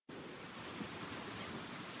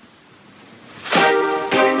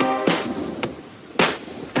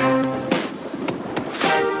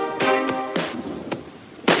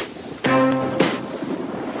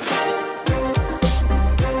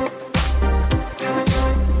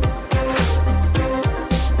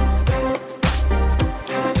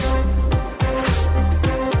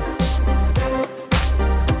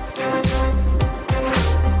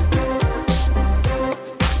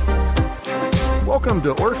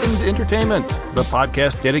Orphaned Entertainment, the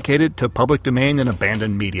podcast dedicated to public domain and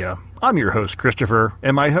abandoned media. I'm your host, Christopher,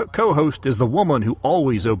 and my co-host is the woman who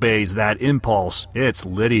always obeys that impulse. It's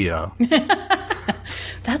Lydia.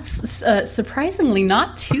 That's surprisingly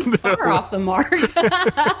not too far off the mark.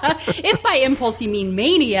 If by impulse you mean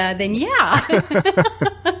mania, then yeah.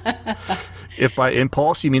 If by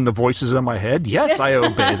impulse you mean the voices in my head, yes, I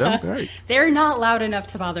obey them. Right. They're not loud enough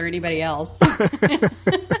to bother anybody else.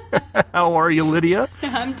 How are you, Lydia?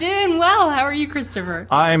 I'm doing well. How are you, Christopher?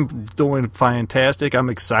 I'm doing fantastic. I'm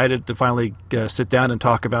excited to finally sit down and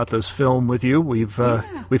talk about this film with you. We've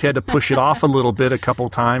had to push it off a little bit a couple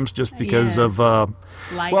times just because of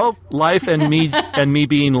life and me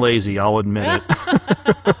being lazy. I'll admit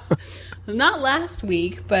it. Not last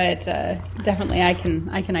week, but definitely I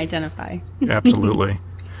can identify. Absolutely.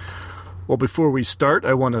 Well, before we start,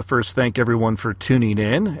 I want to first thank everyone for tuning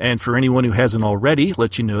in, and for anyone who hasn't already,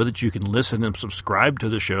 let you know that you can listen and subscribe to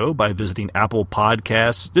the show by visiting Apple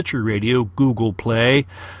Podcasts, Stitcher Radio, Google Play,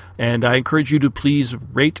 and I encourage you to please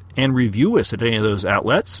rate and review us at any of those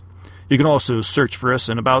outlets. You can also search for us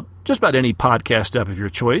in just about any podcast app of your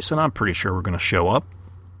choice, and I'm pretty sure we're going to show up.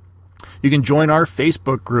 You can join our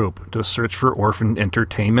Facebook group. Just search for Orphaned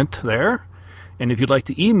Entertainment there. And if you'd like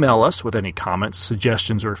to email us with any comments,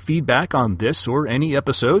 suggestions, or feedback on this or any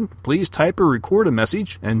episode, please type or record a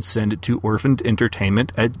message and send it to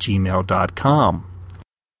orphanedentertainment@gmail.com.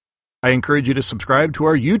 I encourage you to subscribe to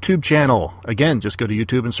our YouTube channel. Again, just go to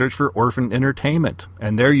YouTube and search for Orphaned Entertainment.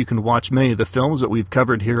 And there you can watch many of the films that we've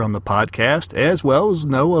covered here on the podcast, as well as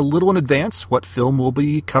know a little in advance what film we'll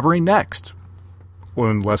be covering next. Well,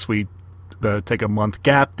 unless we take a month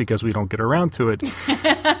gap because we don't get around to it.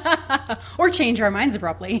 Or change our minds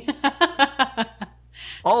abruptly.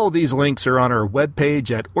 All of these links are on our webpage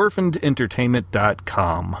at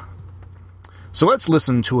orphanedentertainment.com. So let's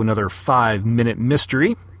listen to another 5-minute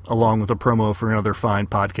mystery, along with a promo for another fine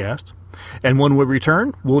podcast. And when we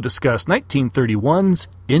return, we'll discuss 1931's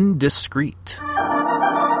Indiscreet.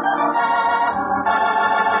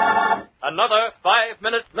 Another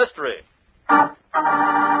 5-minute mystery.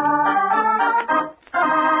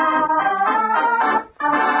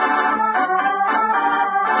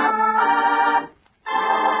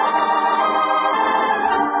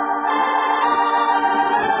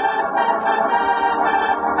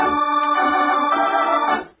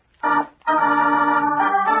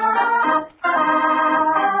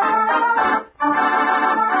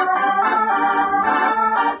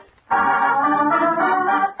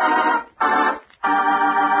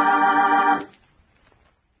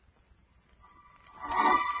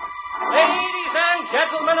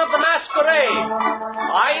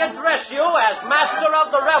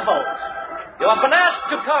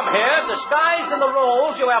 Disguised in the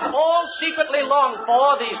roles you have all secretly longed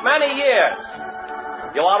for these many years.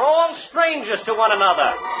 You are all strangers to one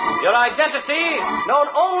another, your identity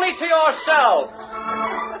known only to yourselves.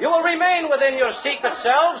 You will remain within your secret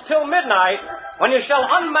selves till midnight, when you shall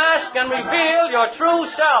unmask and reveal your true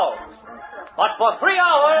selves. But for 3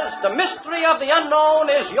 hours, the mystery of the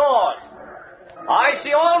unknown is yours. I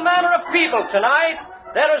see all manner of people tonight.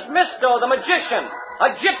 There is Misto the magician,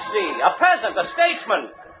 a gypsy, a peasant, a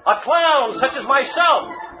statesman, a clown such as myself.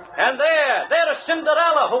 And there is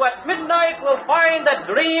Cinderella, who at midnight will find that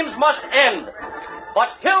dreams must end.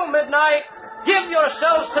 But till midnight, give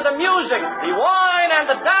yourselves to the music, the wine, and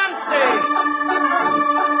the dancing.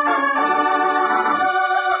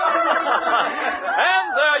 And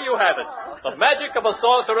there you have it. The magic of a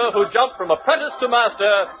sorcerer who jumped from apprentice to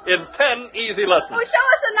master in 10 easy lessons. Oh, show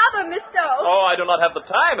us another, Misto. Oh, I do not have the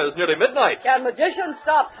time. It is nearly midnight. Can magicians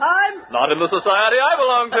stop time? Not in the society I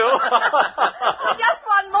belong to. Just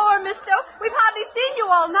one more, Misto. We've hardly seen you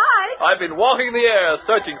all night. I've been walking the air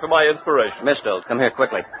searching for my inspiration. Misto, come here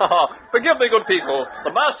quickly. Forgive me, good people.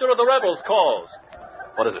 The master of the rebels calls.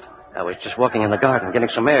 What is it? I was just walking in the garden, getting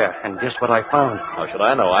some air, and guess what I found? How should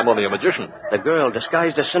I know? I'm only a magician. The girl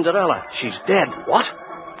disguised as Cinderella. She's dead. What?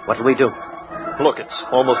 What'll we do? Look, it's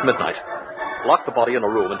almost midnight. Lock the body in a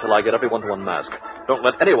room until I get everyone to unmask. Don't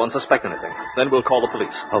let anyone suspect anything. Then we'll call the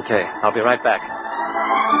police. Okay, I'll be right back.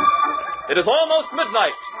 It is almost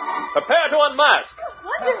midnight. Prepare to unmask.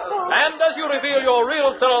 Wonderful. And as you reveal your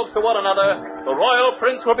real selves to one another, the royal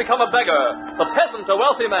prince will become a beggar, the peasant a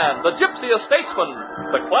wealthy man, the gypsy a statesman,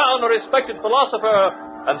 the clown a respected philosopher,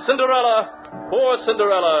 and Cinderella, poor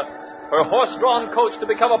Cinderella, her horse-drawn coach to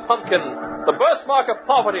become a pumpkin, the birthmark of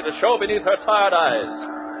poverty to show beneath her tired eyes.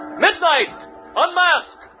 Midnight!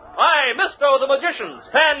 Unmask! I, Misto the magician,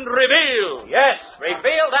 stand revealed. Yes,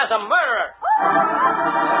 revealed as a murderer.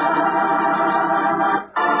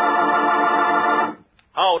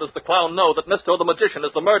 How does the clown know that Misto the magician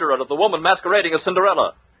is the murderer of the woman masquerading as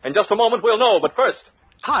Cinderella? In just a moment, we'll know, but first...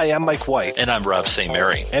 Hi, I'm Mike White. And I'm Rob St.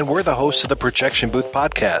 Mary. And we're the hosts of the Projection Booth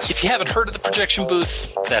podcast. If you haven't heard of the Projection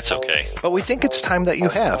Booth, that's okay. But we think it's time that you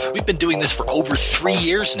have. We've been doing this for over 3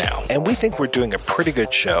 years now. And we think we're doing a pretty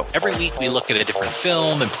good show. Every week we look at a different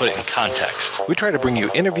film and put it in context. We try to bring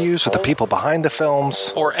you interviews with the people behind the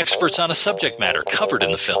films. Or experts on a subject matter covered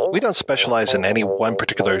in the film. We don't specialize in any one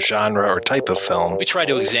particular genre or type of film. We try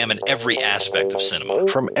to examine every aspect of cinema.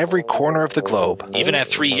 From every corner of the globe. Even at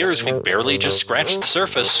 3 years, we barely just scratched the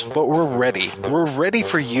surface. But we're ready. We're ready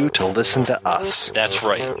for you to listen to us. That's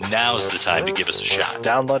right. Now's the time to give us a shot.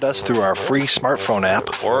 Download us through our free smartphone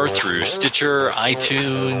app. Or through Stitcher,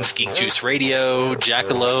 iTunes, Geek Juice Radio,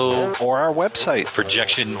 Jackalope. Or our website.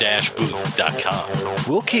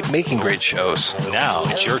 Projection-booth.com. We'll keep making great shows. Now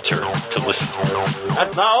it's your turn to listen to them.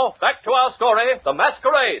 And now, back to our story, The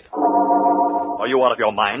Masquerade. Are you out of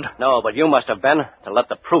your mind? No, but you must have been, to let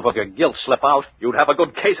the proof of your guilt slip out. You'd have a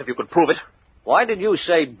good case if you could prove it. Why did you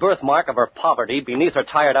say birthmark of her poverty beneath her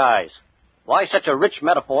tired eyes? Why such a rich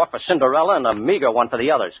metaphor for Cinderella and a meager one for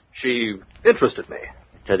the others? She interested me.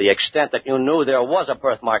 To the extent that you knew there was a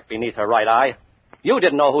birthmark beneath her right eye. You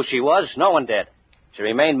didn't know who she was. No one did. She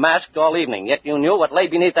remained masked all evening, yet you knew what lay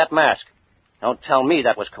beneath that mask. Don't tell me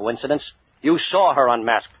that was coincidence. You saw her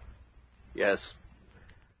unmasked. Yes.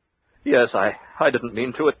 Yes, I didn't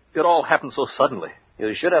mean to. It all happened so suddenly.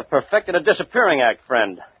 You should have perfected a disappearing act,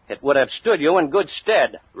 friend. It would have stood you in good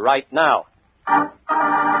stead right now.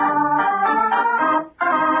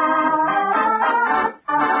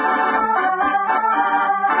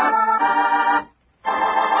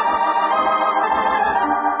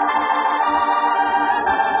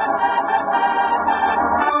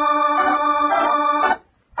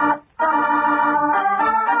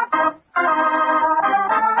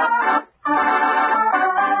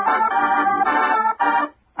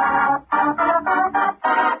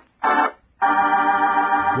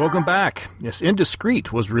 Welcome back. Yes,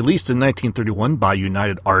 Indiscreet was released in 1931 by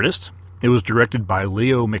United Artists. It was directed by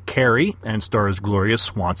Leo McCarey and stars Gloria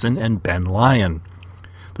Swanson and Ben Lyon.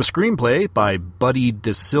 The screenplay by Buddy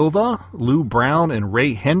DeSilva, Lou Brown, and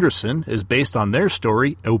Ray Henderson is based on their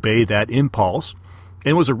story, Obey That Impulse,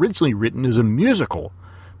 and was originally written as a musical.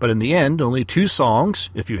 But in the end, only 2 songs,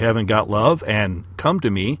 If You Haven't Got Love and Come to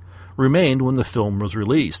Me, remained when the film was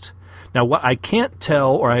released. Now, what I can't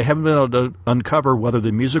tell, or I haven't been able to uncover whether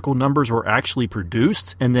the musical numbers were actually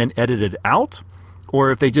produced and then edited out,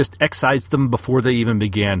 or if they just excised them before they even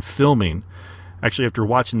began filming. Actually, after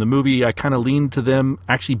watching the movie, I kind of leaned to them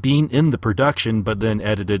actually being in the production, but then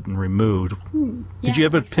edited and removed. Did you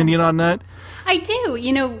have an opinion on that? I do.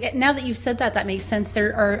 You know, now that you've said that, that makes sense.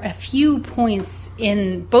 There are a few points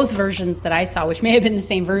in both versions that I saw, which may have been the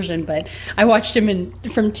same version, but I watched them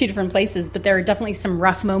from 2 different places. But there are definitely some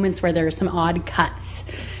rough moments where there are some odd cuts.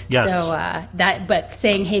 Yes. So but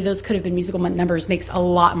saying, hey, those could have been musical numbers makes a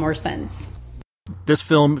lot more sense. This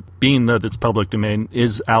film, being that it's public domain,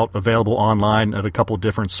 is available online at a couple of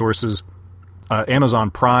different sources.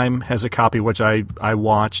 Amazon Prime has a copy, which I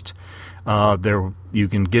watched. There you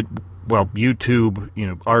can get, YouTube,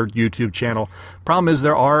 our YouTube channel. Problem is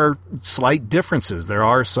there are slight differences. There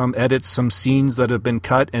are some edits, some scenes that have been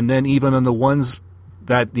cut, and then even on the ones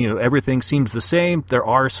that, everything seems the same, there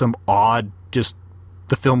are some odd, just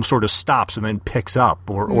the film sort of stops and then picks up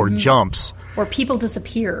or jumps. Or people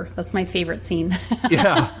disappear. That's my favorite scene.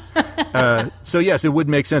 Yeah. So, yes, it would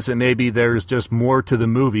make sense that maybe there's just more to the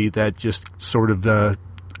movie that just sort of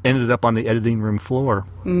ended up on the editing room floor.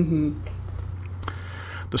 Mm-hmm.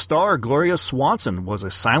 The star, Gloria Swanson, was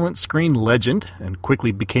a silent screen legend and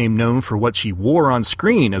quickly became known for what she wore on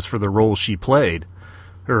screen as for the roles she played.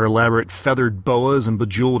 Her elaborate feathered boas and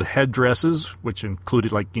bejeweled headdresses, which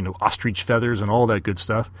included ostrich feathers and all that good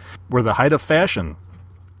stuff, were the height of fashion.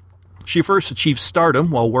 She first achieved stardom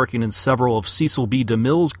while working in several of Cecil B.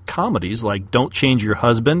 DeMille's comedies like Don't Change Your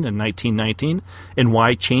Husband in 1919 and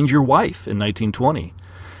Why Change Your Wife in 1920,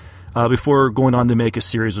 before going on to make a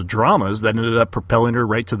series of dramas that ended up propelling her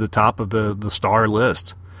right to the top of the star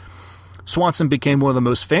list. Swanson became one of the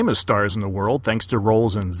most famous stars in the world thanks to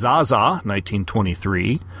roles in Zaza,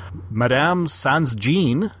 1923, Madame Sans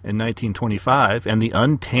Jean in 1925, and The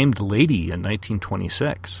Untamed Lady in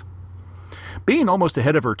 1926. Being almost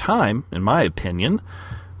ahead of her time, in my opinion,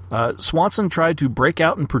 Swanson tried to break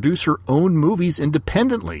out and produce her own movies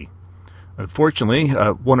independently. Unfortunately,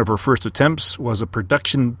 one of her first attempts was a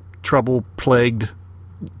production trouble-plagued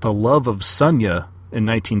The Love of Sonia in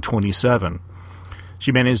 1927.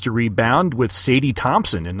 She managed to rebound with Sadie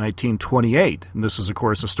Thompson in 1928. And this is, of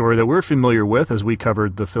course, a story that we're familiar with as we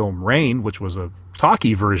covered the film Rain, which was a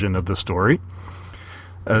talkie version of the story.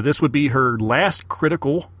 This would be her last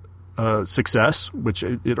critical success, which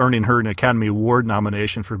it earning her an Academy Award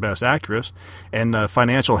nomination for Best Actress, and a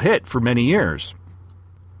financial hit for many years.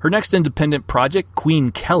 Her next independent project,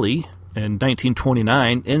 Queen Kelly, in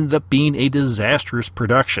 1929, ended up being a disastrous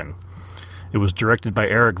production. It was directed by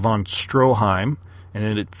Erich von Stroheim,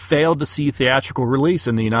 and it failed to see theatrical release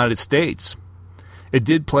in the United States. It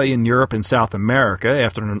did play in Europe and South America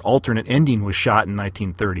after an alternate ending was shot in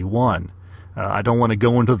 1931. I don't want to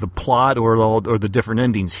go into the plot or the different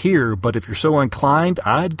endings here, but if you're so inclined,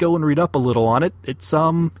 I'd go and read up a little on it.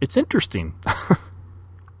 It's interesting.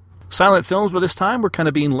 Silent films by this time were kind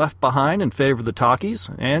of being left behind in favor of the talkies,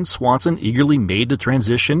 and Swanson eagerly made the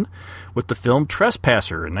transition with the film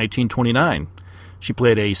Trespasser in 1929. She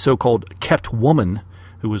played a so-called kept woman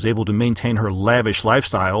who was able to maintain her lavish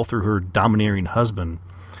lifestyle through her domineering husband.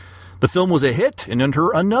 The film was a hit and earned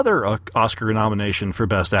her another Oscar nomination for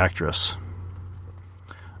Best Actress.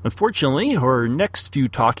 Unfortunately, her next few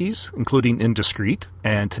talkies, including Indiscreet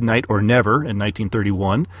and Tonight or Never in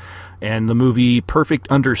 1931, and the movie Perfect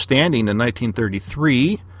Understanding in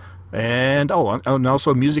 1933, and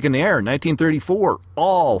also Music in the Air in 1934,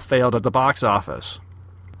 all failed at the box office.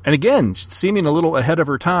 And again, seeming a little ahead of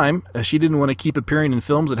her time, she didn't want to keep appearing in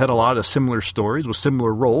films that had a lot of similar stories with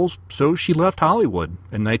similar roles, so she left Hollywood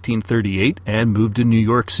in 1938 and moved to New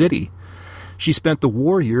York City. She spent the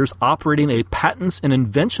war years operating a patents and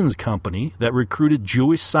inventions company that recruited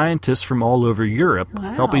Jewish scientists from all over Europe,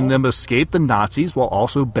 helping them escape the Nazis while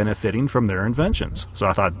also benefiting from their inventions. So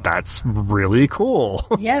I thought, that's really cool.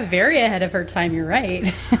 Yeah, very ahead of her time, you're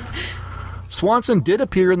right. Swanson did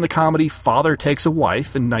appear in the comedy Father Takes a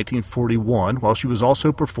Wife in 1941, while she was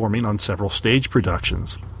also performing on several stage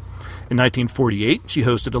productions. In 1948, she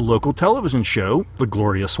hosted a local television show, The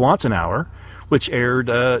Gloria Swanson Hour, which aired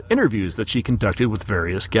interviews that she conducted with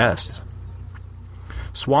various guests.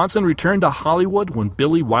 Swanson returned to Hollywood when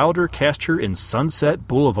Billy Wilder cast her in Sunset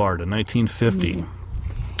Boulevard in 1950.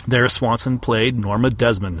 There, Swanson played Norma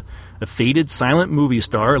Desmond, a faded silent movie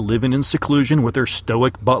star living in seclusion with her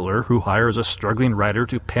stoic butler who hires a struggling writer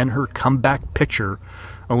to pen her comeback picture,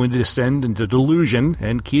 only to descend into delusion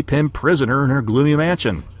and keep him prisoner in her gloomy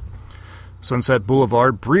mansion. Sunset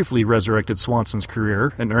Boulevard briefly resurrected Swanson's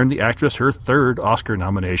career and earned the actress her third Oscar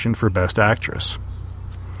nomination for Best Actress.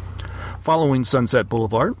 Following Sunset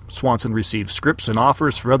Boulevard, Swanson received scripts and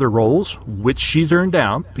offers for other roles, which she turned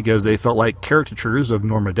down because they felt like caricatures of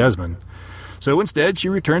Norma Desmond. So instead, she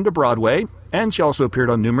returned to Broadway, and she also appeared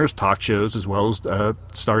on numerous talk shows as well as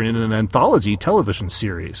starring in an anthology television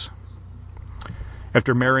series.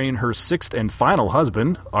 After marrying her sixth and final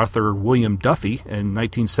husband, Arthur William Duffy, in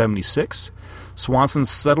 1976, Swanson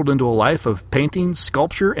settled into a life of painting,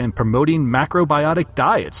 sculpture, and promoting macrobiotic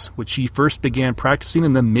diets, which she first began practicing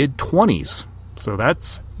in the mid-20s. So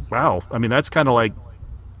that's, wow. I mean, that's kind of like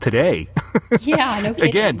today. Yeah, no kidding.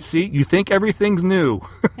 Again, see, you think everything's new.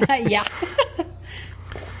 Yeah.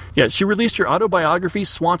 Yeah, she released her autobiography,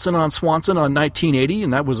 Swanson on 1980,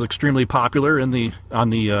 and that was extremely popular on the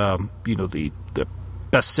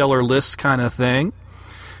bestseller list kind of thing.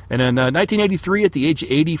 And in 1983, at the age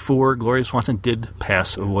of 84, Gloria Swanson did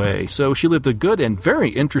pass away. So she lived a good and very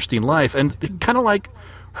interesting life, and kind of like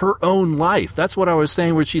her own life. That's what I was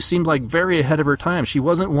saying, where she seemed like very ahead of her time. She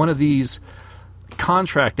wasn't one of these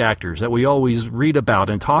contract actors that we always read about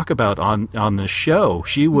and talk about on this show.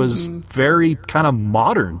 She was very kind of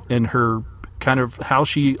modern in her kind of how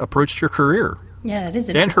she approached her career. Yeah, that is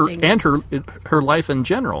interesting. And her life in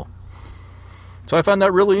general. So I found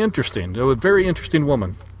that really interesting. A very interesting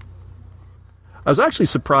woman. I was actually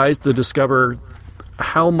surprised to discover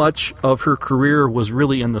how much of her career was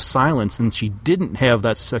really in the silence, and she didn't have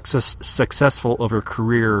that successful of her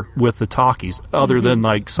career with the talkies, other than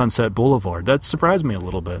like Sunset Boulevard. That surprised me a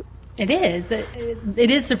little bit. It is. It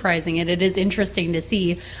is surprising, and it is interesting to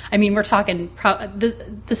see. I mean, we're talking.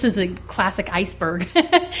 This is a classic iceberg.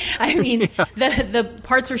 I mean, the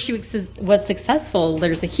parts where she was successful,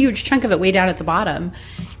 there's a huge chunk of it way down at the bottom,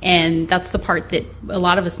 and that's the part that a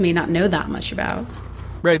lot of us may not know that much about.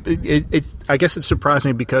 Right. I guess it surprised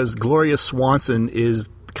me because Gloria Swanson is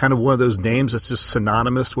kind of one of those names that's just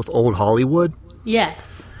synonymous with old Hollywood.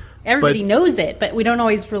 Yes. Everybody knows it, but we don't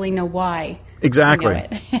always really know why. Exactly.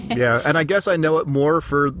 Yeah, and I guess I know it more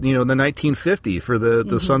for, the 1950, for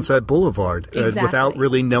the Sunset Boulevard, exactly. Without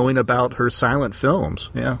really knowing about her silent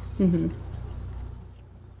films. Yeah. Mm-hmm.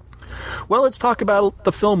 Well, let's talk about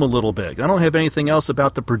the film a little bit. I don't have anything else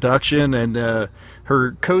about the production, and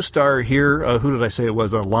her co-star here, who did I say it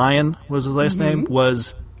was? Lion was his last name,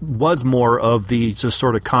 was more of the just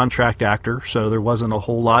sort of contract actor, so there wasn't a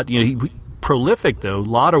whole lot. prolific, though. A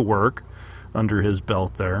lot of work under his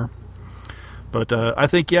belt there. But I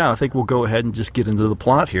think we'll go ahead and just get into the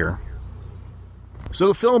plot here. So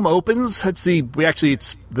the film opens. Let's see.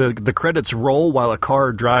 It's the credits roll while a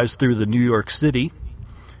car drives through the New York City.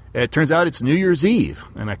 It turns out it's New Year's Eve,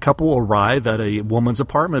 and a couple arrive at a woman's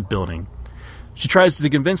apartment building. She tries to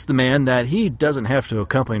convince the man that he doesn't have to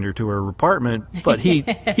accompany her to her apartment, but he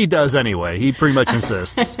does anyway. He pretty much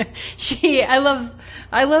insists. I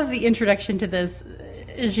love the introduction to this.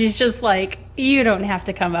 She's just like, you don't have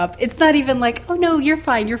to come up. It's not even like, oh no, you're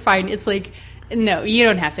fine. It's like, no, you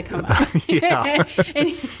don't have to come up. Yeah. And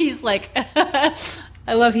he's like,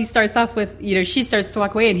 I love he starts off with, she starts to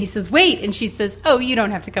walk away and he says, wait. And she says, oh, you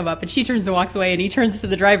don't have to come up. And she turns and walks away and he turns to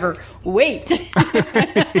the driver, wait.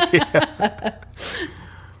 Yeah.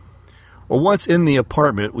 Well, once in the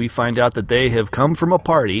apartment, we find out that they have come from a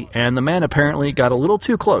party and the man apparently got a little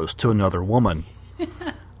too close to another woman.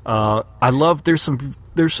 I love, there's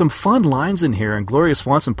some fun lines in here and Gloria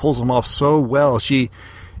Swanson pulls them off so well.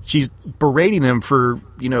 She's berating him for,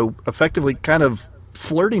 effectively kind of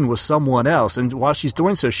flirting with someone else, and while she's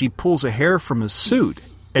doing so, she pulls a hair from his suit.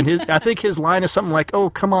 And I think his line is something like, "Oh,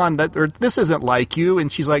 come on, this isn't like you." And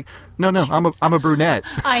she's like, "No, I'm a brunette."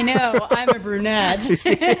 I know, I'm a brunette.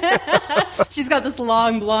 She's got this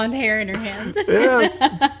long blonde hair in her hand. Yes,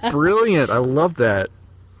 it's brilliant. I love that.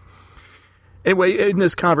 Anyway, in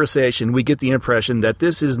this conversation, we get the impression that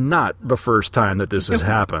this is not the first time that this has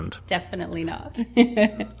happened. Definitely not.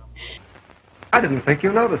 I didn't think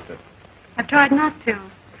you noticed it. I've tried not to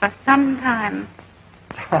for some time.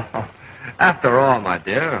 After all, my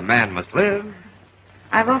dear, a man must live.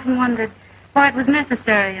 I've often wondered why it was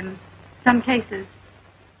necessary in some cases.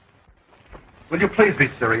 Will you please be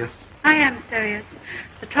serious? I am serious.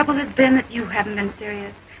 The trouble has been that you haven't been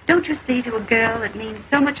serious. Don't you see, to a girl it means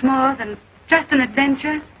so much more than just an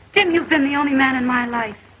adventure? Jim, you've been the only man in my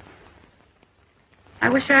life. I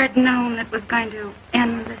wish I'd known it was going to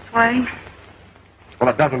end this way. Well,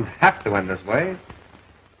 it doesn't have to end this way.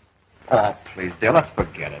 Oh, please, dear, let's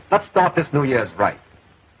forget it. Let's start this New Year's right.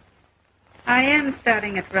 I am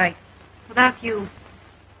starting it right. Without you.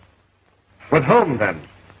 With whom, then?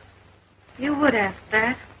 You would ask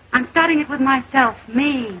that. I'm starting it with myself.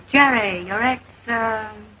 Me, Jerry, your ex,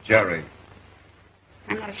 Jerry.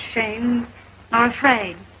 I'm not ashamed nor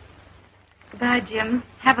afraid. Goodbye, Jim.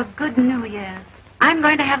 Have a good New Year. I'm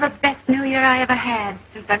going to have the best New Year I ever had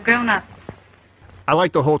since I've grown up. I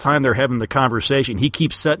like the whole time they're having the conversation, he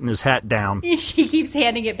keeps setting his hat down. She keeps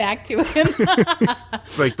handing it back to him.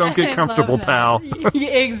 Like, don't get comfortable, pal.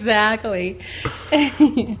 Exactly.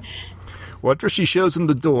 Well, after she shows him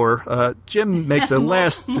the door, Jim makes a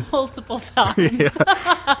last... Multiple times.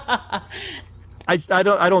 Yeah. I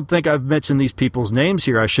don't think I've mentioned these people's names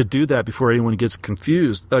here. I should do that before anyone gets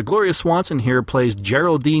confused. Gloria Swanson here plays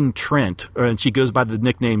Geraldine Trent, and she goes by the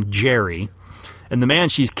nickname Jerry. And the man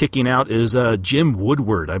she's kicking out is Jim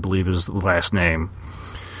Woodward, I believe is the last name.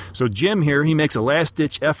 So Jim here, he makes a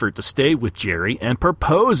last-ditch effort to stay with Jerry and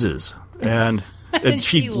proposes. And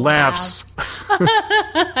she laughs.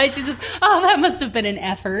 She says, oh, that must have been an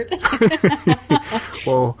effort.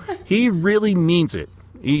 Well, he really means it.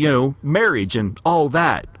 Marriage and all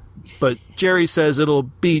that. But Jerry says it'll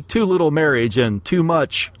be too little marriage and too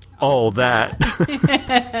much all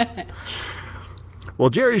that. Well,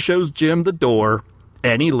 Jerry shows Jim the door,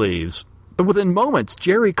 and he leaves. But within moments,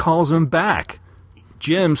 Jerry calls him back.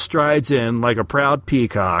 Jim strides in like a proud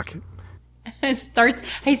peacock. He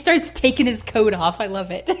starts taking his coat off. I love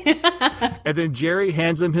it. And then Jerry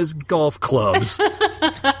hands him his golf clubs.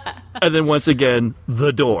 And then once again,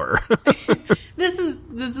 the door. This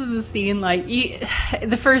is a scene like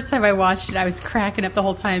the first time I watched it, I was cracking up the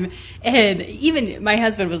whole time, and even my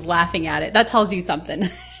husband was laughing at it. That tells you something.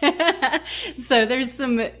 So there's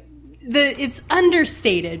it's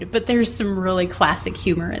understated, but there's some really classic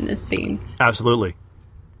humor in this scene. Absolutely.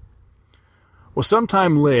 Well,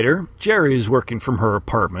 sometime later, Jerry is working from her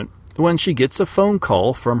apartment when she gets a phone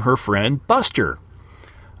call from her friend Buster.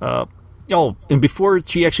 And before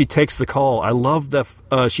she actually takes the call, I love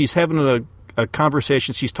that she's having a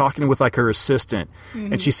conversation. She's talking with like her assistant,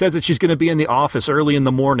 and she says that she's going to be in the office early in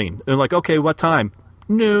the morning. And they're like, okay, what time?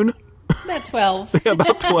 Noon. About 12. Yeah,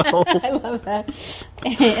 about 12. I love that.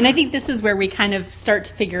 And I think this is where we kind of start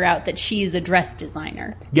to figure out that she's a dress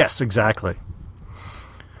designer. Yes, exactly.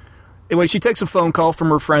 Anyway, she takes a phone call from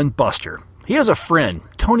her friend Buster. He has a friend,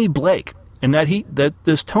 Tony Blake, and that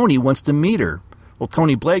this Tony wants to meet her. Well,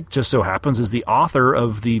 Tony Blake just so happens is the author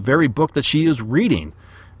of the very book that she is reading,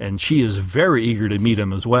 and she is very eager to meet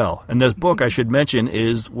him as well. And this book, I should mention,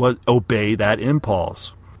 is Obey That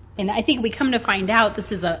Impulse. And I think we come to find out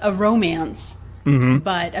this is a romance,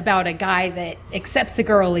 but about a guy that accepts a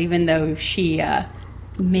girl even though she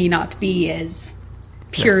may not be as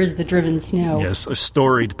pure as the driven snow. Yes, a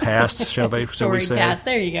storied past, shall we say? Past.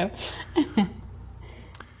 There you go.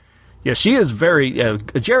 Yeah, she is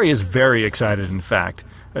Jerry is very excited, in fact.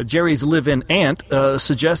 Jerry's live-in aunt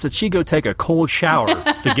suggests that she go take a cold shower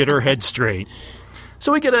to get her head straight.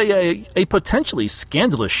 So we get a potentially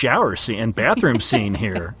scandalous shower scene and bathroom scene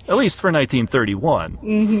here, at least for 1931.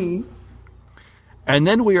 Mm-hmm. And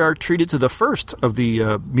then we are treated to the first of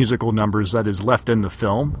the musical numbers that is left in the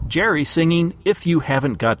film, Jerry singing If You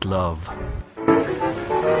Haven't Got Love.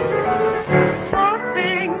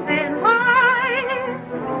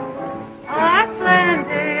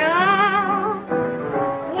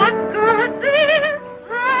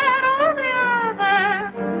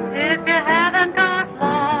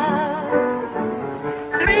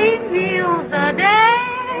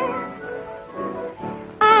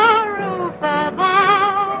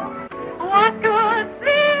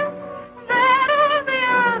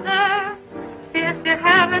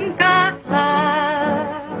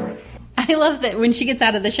 I love that when she gets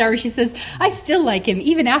out of the shower, she says, I still like him,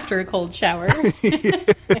 even after a cold shower.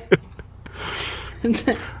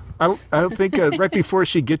 I don't think right before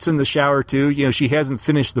she gets in the shower, too, she hasn't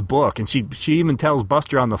finished the book. And she even tells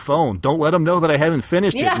Buster on the phone, don't let him know that I haven't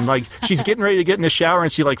finished it. And, she's getting ready to get in the shower,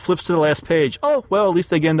 and she, flips to the last page. Oh, well, at least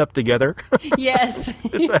they end up together. Yes.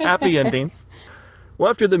 It's a happy ending. Well,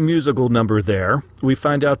 after the musical number there, we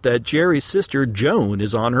find out that Jerry's sister, Joan,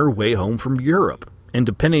 is on her way home from Europe. And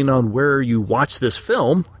depending on where you watch this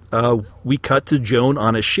film, we cut to Joan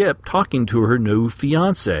on a ship talking to her new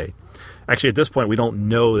fiancé. Actually, at this point, we don't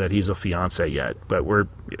know that he's a fiancé yet, but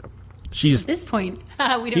she's... At this point,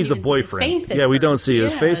 he's a boyfriend. We don't see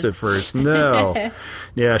his face at first. No.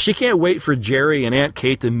 Yeah, she can't wait for Jerry and Aunt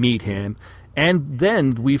Kate to meet him. And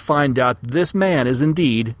then we find out this man is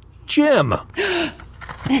indeed Jim.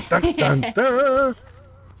 Dun, dun, dun.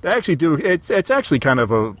 It's actually kind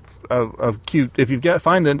of a cute. If you've got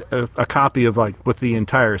find a copy of with the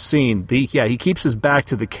entire scene, he keeps his back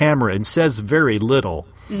to the camera and says very little.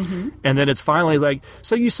 Mm-hmm. And then it's finally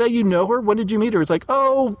so you say you know her? When did you meet her? It's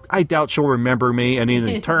oh, I doubt she'll remember me. And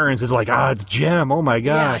he turns, it's it's Jim. Oh my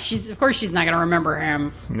gosh. Yeah, of course she's not going to remember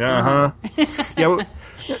him. Uh-huh. Yeah.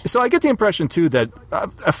 So I get the impression too that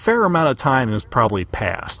a fair amount of time has probably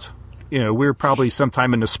passed. We're probably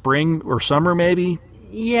sometime in the spring or summer, maybe.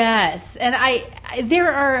 Yes, and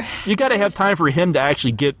there are... You got to have time for him to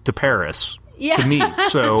actually get to Paris to meet,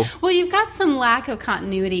 so... Well, you've got some lack of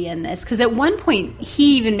continuity in this, because at one point,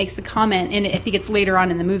 he even makes a comment, and I think it's later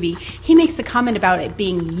on in the movie, he makes a comment about it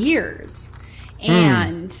being years.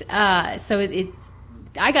 And so it's...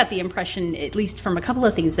 I got the impression, at least from a couple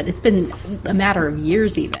of things, that it's been a matter of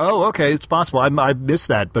years even. Oh, okay, it's possible. I missed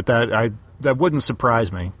that, but that wouldn't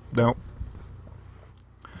surprise me. No.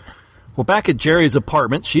 Well, back at Jerry's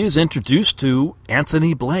apartment, she is introduced to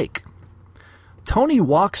Anthony Blake. Tony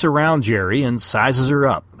walks around Jerry and sizes her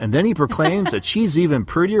up, and then he proclaims that she's even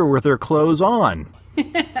prettier with her clothes on.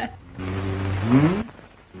 Mm-hmm.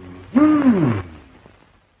 Mm-hmm.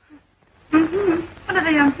 What do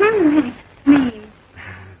they mean?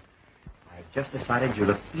 I've just decided you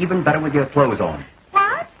look even better with your clothes on.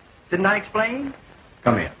 What? Didn't I explain?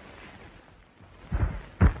 Come here.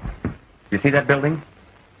 You see that building?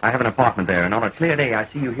 I have an apartment there, and on a clear day, I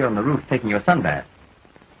see you here on the roof taking your sunbath.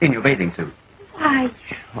 In your bathing suit. Why?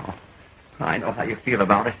 Oh, I know how you feel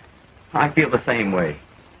about it. I feel the same way.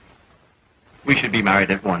 We should be married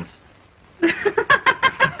at once.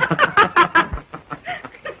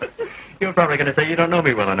 You're probably going to say you don't know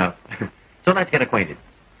me well enough. So let's get acquainted.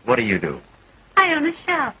 What do you do? I own a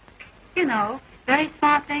shop. Very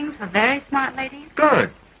smart things for very smart ladies. Good.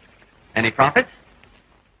 Any profits?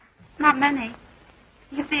 Not many.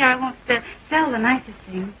 You see, I won't sell the nicest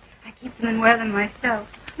things. I keep them and wear them myself.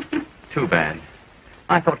 Too bad.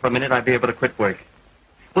 I thought for a minute I'd be able to quit work.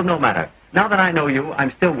 Well, no matter. Now that I know you,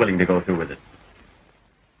 I'm still willing to go through with it.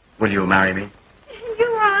 Will you marry me? You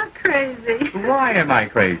are crazy. Why am I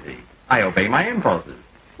crazy? I obey my impulses.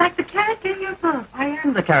 Like the character in your book. I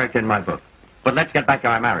am the character in my book. But let's get back to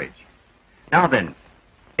our marriage. Now then,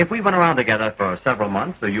 if we went around together for several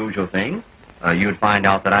months, the usual thing, you'd find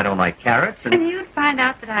out that I don't like carrots. And you'd find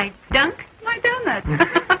out that I dunk my donuts.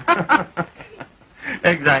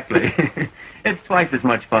 Exactly. It's twice as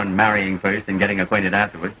much fun marrying first and getting acquainted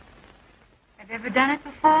afterward. Have you ever done it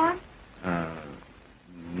before?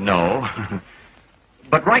 No.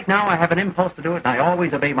 But right now I have an impulse to do it, and I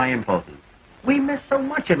always obey my impulses. We miss so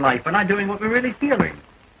much in life by not doing what we're really feeling.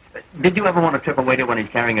 Did you ever want to trip a waiter when he's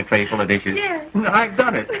carrying a tray full of dishes? Yes. No, I've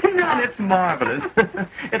done it. No. And it's marvelous.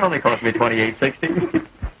 It only cost me $28.60.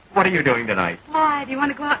 What are you doing tonight? Why? Do you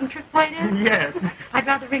want to go out and trick waiters? Yes. I'd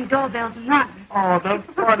rather ring doorbells and run. Oh, the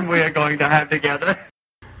fun we're going to have together.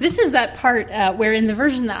 This is that part where in the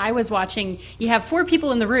version that I was watching, you have 4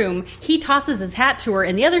 people in the room. He tosses his hat to her,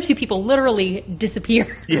 and the other 2 people literally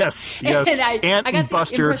disappear. Yes. And Ant I got and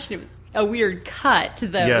Buster. the impression it was a weird cut,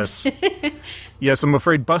 though. Yes. Yes, I'm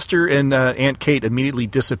afraid Buster and Aunt Kate immediately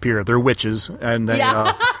disappear. They're witches, and they,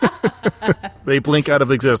 they blink out of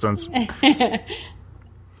existence.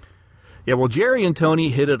 Yeah, well, Jerry and Tony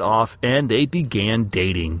hit it off, and they began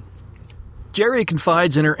dating. Jerry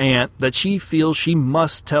confides in her aunt that she feels she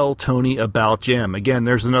must tell Tony about Jim. Again,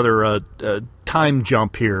 there's another time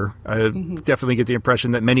jump here. I definitely get the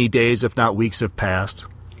impression that many days, if not weeks, have passed.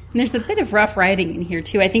 And there's a bit of rough writing in here,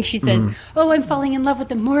 too. I think she says, oh, I'm falling in love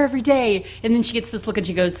with him more every day. And then she gets this look and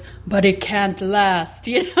she goes, but it can't last.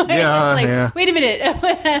 You know? Yeah, it's like, yeah. Wait a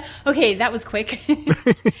minute. Okay, that was quick.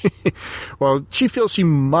 Well, she feels she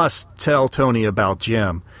must tell Tony about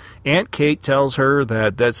Jim. Aunt Kate tells her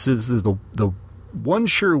that this is the one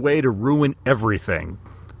sure way to ruin everything.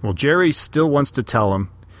 Well, Jerry still wants to tell him.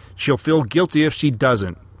 She'll feel guilty if she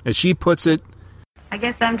doesn't. As she puts it, I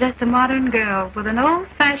guess I'm just a modern girl with an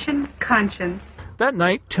old-fashioned conscience. that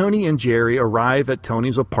night, Tony and Jerry arrive at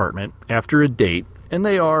Tony's apartment after a date, and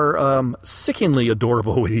they are sickeningly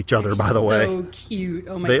adorable with each other, by the way. So cute.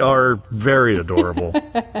 Oh, my They are very adorable.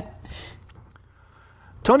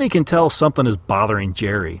 Tony can tell something is bothering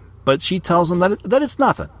Jerry, but she tells him that it's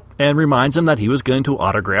nothing, and reminds him that he was going to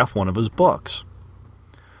autograph one of his books.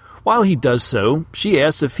 While he does so, she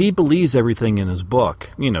asks if he believes everything in his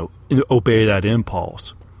book, obey that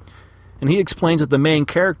impulse. And he explains that the main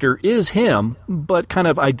character is him, but kind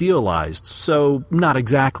of idealized, so not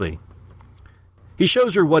exactly. He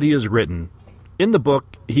shows her what he has written. In the book,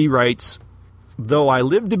 he writes, "Though I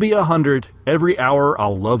live to be 100, every hour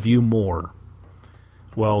I'll love you more."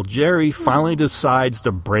 Well, Jerry finally decides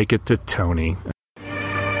to break it to Tony.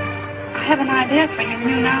 I have an idea for your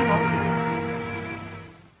new novel.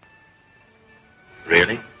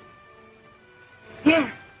 Really?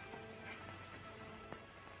 Yes.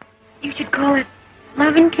 You should call it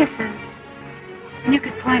Love and Kisses. And you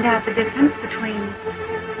could point out the difference between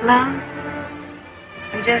love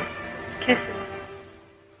and just kisses.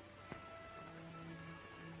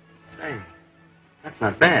 Say, that's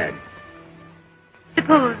not bad.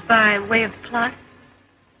 Suppose, by way of plot,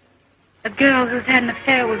 a girl who's had an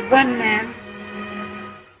affair with one man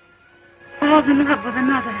falls in love with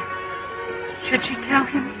another. Should she tell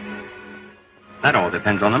him? That all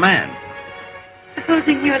depends on the man.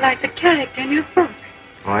 Supposing you're like the character in your book.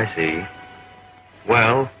 Oh, I see.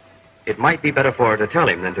 Well, it might be better for her to tell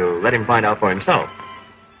him than to let him find out for himself.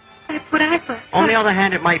 That's what I thought. On the other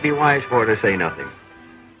hand, it might be wise for her to say nothing.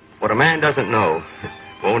 What a man doesn't know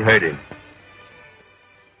won't hurt him.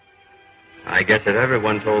 I guess if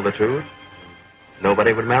everyone told the truth,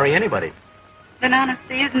 nobody would marry anybody. Then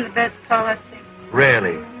honesty isn't the best policy.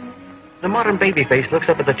 Rarely. The modern babyface looks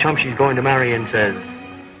up at the chump she's going to marry and says,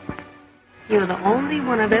 "You're the only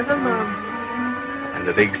one I've ever loved." And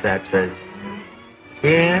the big sap says,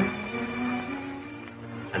 "Yeah."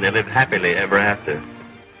 And they live happily ever after.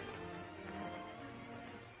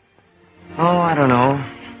 Oh, I don't know.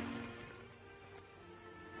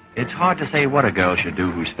 It's hard to say what a girl should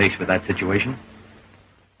do who's faced with that situation.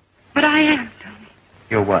 But I am, Tony.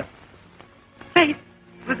 You're what? Faced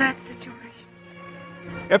with that situation.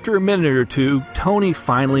 After a minute or two, Tony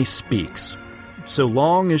finally speaks. So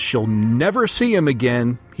long as she'll never see him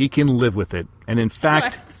again, he can live with it. And in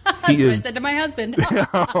fact, That's he what is. I said to my husband.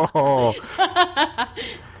 Oh.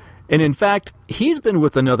 And in fact, he's been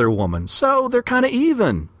with another woman, so they're kind of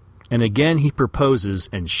even. And again, he proposes,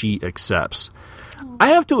 and she accepts. I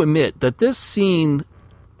have to admit that this scene,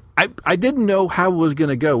 I didn't know how it was going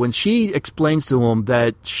to go. When she explains to him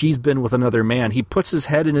that she's been with another man, he puts his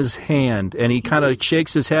head in his hand, and he kind of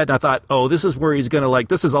shakes his head, and I thought, oh, this is where he's going to,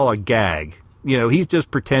 this is all a gag. He's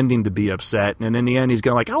just pretending to be upset, and in the end, he's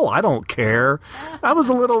going oh, I don't care.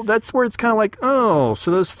 That's where it's kind of oh,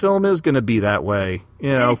 so this film is going to be that way,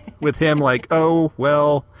 with him oh,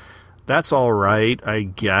 well, that's all right, I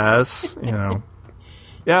guess, Yeah,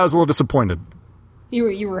 I was a little disappointed.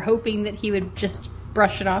 You were hoping that he would just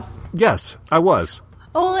brush it off? Yes, I was.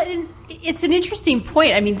 Oh, it's an interesting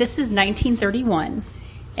point. I mean, this is 1931,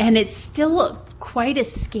 and it's still quite a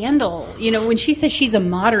scandal. When she says she's a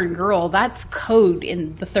modern girl, that's code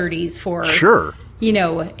in the 30s for sure.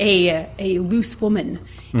 a loose woman.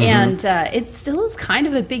 And it still is kind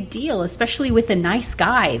of a big deal, especially with a nice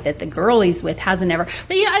guy that the girl he's with hasn't ever.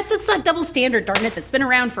 But that's that double standard, darn it, that's been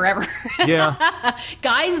around forever. Yeah.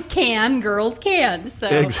 Guys can, girls can.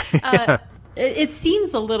 So it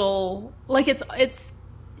seems a little like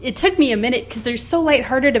it took me a minute because they're so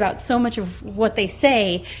lighthearted about so much of what they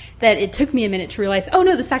say that it took me a minute to realize, oh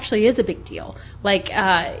no, this actually is a big deal. Like,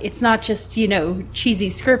 it's not just, cheesy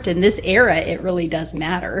script. In this era, it really does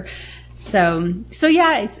matter. So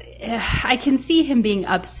yeah, I can see him being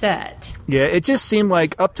upset. Yeah, it just seemed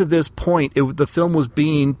like up to this point, the film was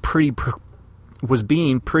being pretty progressive.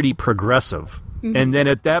 Mm-hmm. And then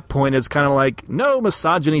at that point, it's kind of like, no,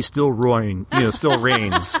 misogyny still reigns.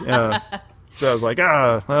 So I was like,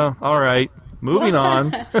 well, all right, moving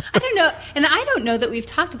on. I don't know. And I don't know that we've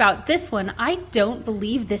talked about this one. I don't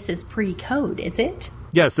believe this is pre-code, is it?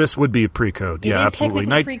 Yes, this would be pre-code. It yeah, is absolutely.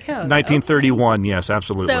 Technically pre-code. 1931, okay. Yes,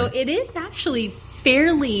 absolutely. So it is actually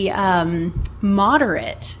fairly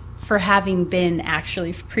moderate for having been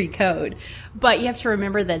actually pre-code. But you have to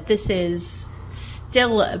remember that this is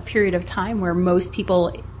still a period of time where most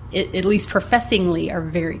people, at least professingly, are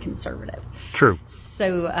very conservative. True.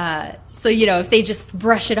 So if they just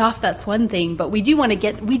brush it off, that's one thing. But we do want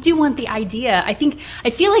the idea. I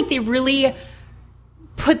feel like they really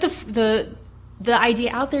put the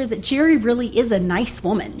idea out there that Jerry really is a nice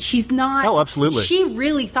woman. She's not. Oh, absolutely. She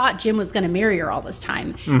really thought Jim was going to marry her all this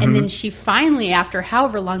time, and then she finally, after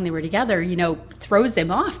however long they were together, throws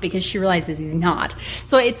him off because she realizes he's not.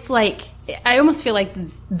 So it's like I almost feel like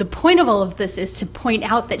the point of all of this is to point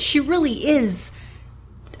out that she really is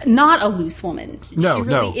not a loose woman. No, she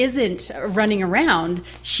really isn't running around.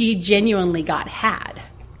 She genuinely got had.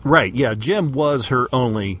 Right, yeah. Jim was her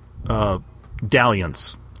only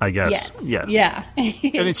dalliance, I guess. Yes. Yeah.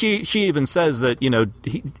 And she even says that,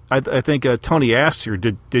 I think Tony asks her,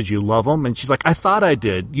 did you love him? And she's like, I thought I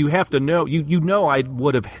did. You have to know. I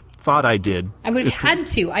would have thought I did. I would have had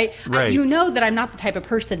to. Right. That I'm not the type of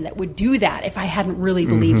person that would do that if I hadn't really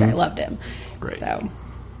believed I loved him. Right.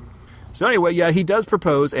 So anyway, yeah, he does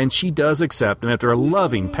propose, and she does accept, and after a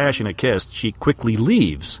loving, passionate kiss, she quickly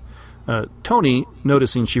leaves. Tony,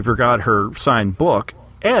 noticing she forgot her signed book,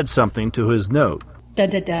 adds something to his note. Dun,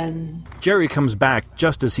 dun, dun. Jerry comes back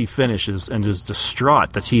just as he finishes and is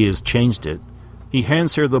distraught that he has changed it. He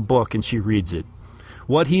hands her the book, and she reads it.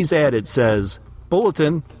 What he's added says,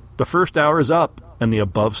 Bulletin, the first hour is up, and the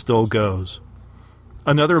above still goes.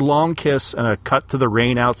 Another long kiss and a cut to the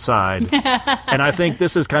rain outside. And I think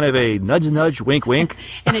this is kind of a nudge, nudge, wink, wink.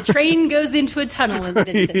 And a train goes into a tunnel in the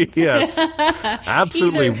distance. Yes,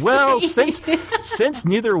 absolutely. Well, since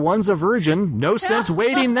neither one's a virgin, no sense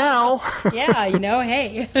waiting now. Yeah,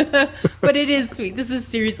 hey. But it is sweet. This is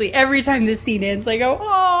seriously, every time this scene ends, I go,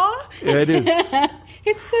 aw. Yeah, it is.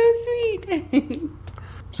 It's so sweet.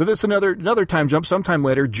 So this another time jump. Sometime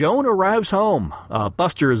later, Joan arrives home.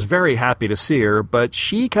 Buster is very happy to see her, but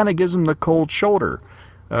she kind of gives him the cold shoulder.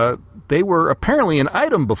 They were apparently an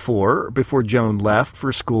item before Joan left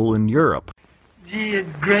for school in Europe. Gee, it's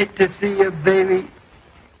great to see you, baby.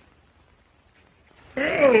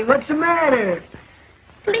 Hey, what's the matter?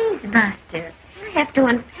 Please, Buster. I have to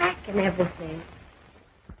unpack and everything.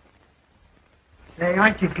 Hey,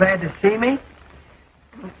 aren't you glad to see me?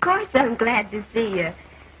 Of course I'm glad to see you.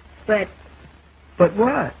 But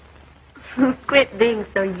what? Quit being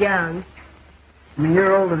so young. I mean,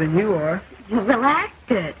 you're older than you are. Well, I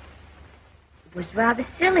could. It was rather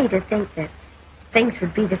silly to think that things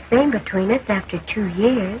would be the same between us after 2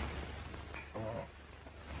 years.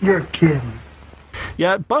 You're kidding.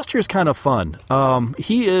 Yeah, Buster's kind of fun.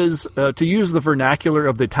 He is, to use the vernacular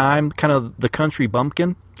of the time, kind of the country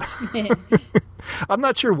bumpkin. I'm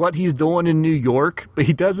not sure what he's doing in New York, but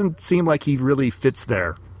he doesn't seem like he really fits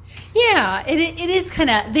there. Yeah, it is kind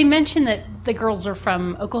of... They mentioned that the girls are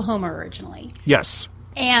from Oklahoma originally. Yes.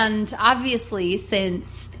 And obviously,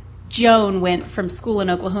 since Joan went from school in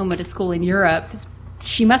Oklahoma to school in Europe,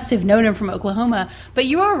 she must have known him from Oklahoma. But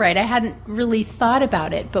you are right, I hadn't really thought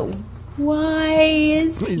about it, but... Why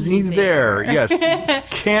is he there? Yes.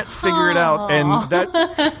 Can't figure it out. And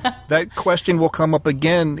that question will come up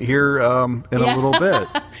again here in a little bit.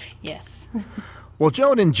 Yes. Well,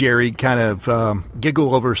 Joan and Jerry kind of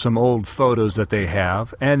giggle over some old photos that they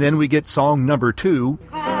have. And then we get song number 2.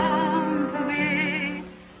 Come to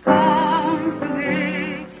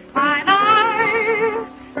me, my life,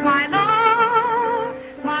 my love,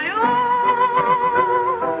 my own.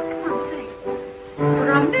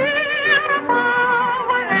 From near to far,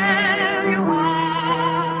 wherever you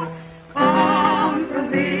are, come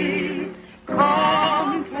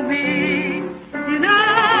to me, you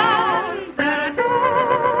know that I do.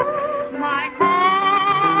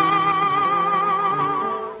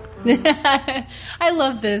 I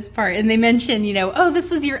love this part. And they mention,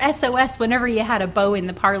 this was your SOS whenever you had a beau in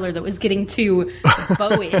the parlor that was getting too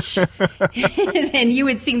beau-ish. And you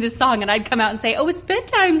would sing this song, and I'd come out and say, "Oh, it's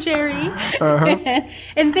bedtime, Jerry."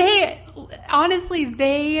 And they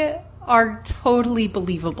are totally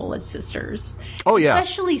believable as sisters. Oh, yeah.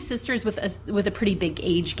 Especially sisters with a pretty big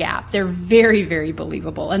age gap. They're very, very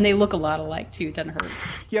believable. And they look a lot alike, too. It doesn't hurt.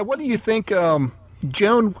 Yeah, what do you think...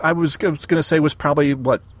 Joan, I was going to say, was probably,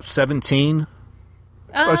 17?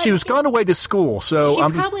 She was gone away to school, so... She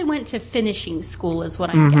probably went to finishing school, is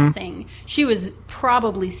what I'm guessing. She was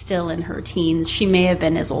probably still in her teens. She may have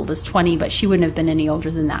been as old as 20, but she wouldn't have been any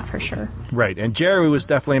older than that, for sure. Right, and Jerry was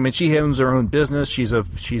definitely... she owns her own business. She's a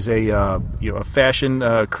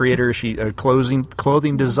fashion creator. She a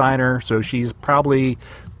clothing designer, so she's probably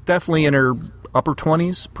definitely in her... upper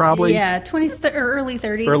 20s, probably? Yeah, 20s or early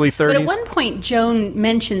 30s. Early 30s. But at one point, Joan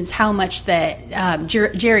mentions how much that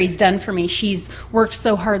Jerry's done for me. She's worked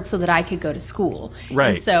so hard so that I could go to school.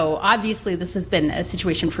 Right. And so, obviously, this has been a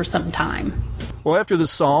situation for some time. Well, after the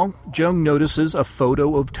song, Joan notices a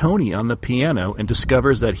photo of Tony on the piano and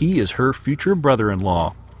discovers that he is her future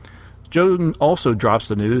brother-in-law. Joan also drops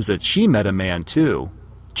the news that she met a man, too.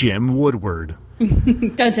 Jim Woodward.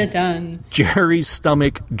 Dun, dun, dun. Jerry's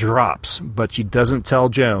stomach drops, but she doesn't tell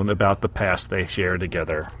Joan about the past they share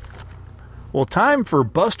together. Well, time for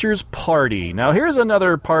Buster's party. Now, here's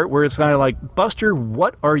another part where it's kind of like, Buster,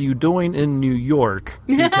 what are you doing in New York?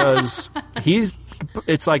 Because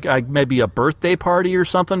it's like maybe a birthday party or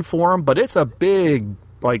something for him, but it's a big,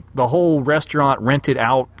 like, the whole restaurant rented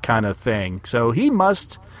out kind of thing. So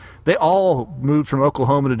they all moved from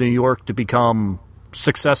Oklahoma to New York to become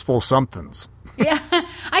successful somethings. Yeah,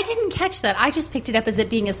 I didn't catch that. I just picked it up as it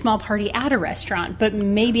being a small party at a restaurant, but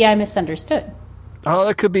maybe I misunderstood. Oh,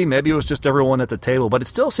 that could be. Maybe it was just everyone at the table, but it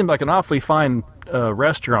still seemed like an awfully fine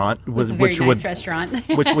restaurant. It was a very nice restaurant.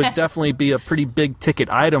 Which would definitely be a pretty big ticket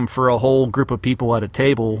item for a whole group of people at a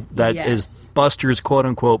table that is Buster's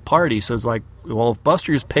quote-unquote party. So it's like, well, if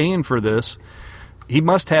Buster's paying for this, he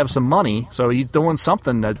must have some money, so he's doing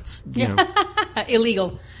something that's,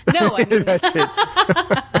 illegal. No, I mean... That's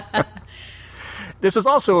it. This is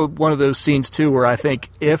also one of those scenes, too, where I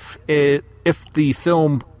think if the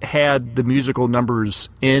film had the musical numbers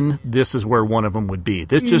in, this is where one of them would be.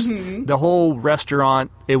 This just, the whole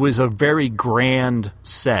restaurant, it was a very grand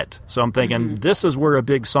set. So I'm thinking, this is where a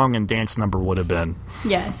big song and dance number would have been.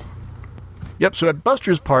 Yes. Yep, so at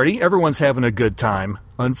Buster's party, everyone's having a good time.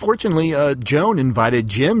 Unfortunately, Joan invited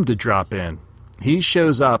Jim to drop in. He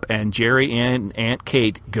shows up, and Jerry and Aunt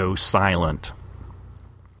Kate go silent.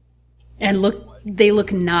 And they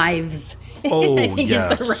look knives. Oh, I think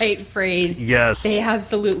yes. is the right phrase. Yes. They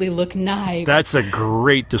absolutely look knives. That's a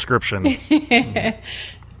great description.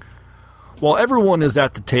 While everyone is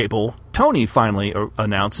at the table, Tony finally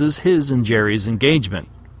announces his and Jerry's engagement.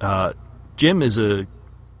 Jim is a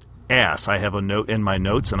ass. I have a note in my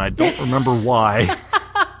notes, and I don't remember why.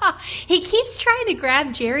 He keeps trying to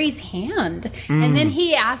grab Jerry's hand, and then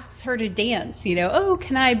he asks her to dance, oh,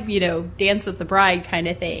 can I, dance with the bride kind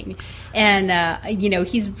of thing. And,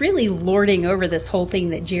 he's really lording over this whole thing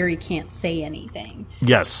that Jerry can't say anything.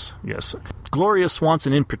 Yes. Gloria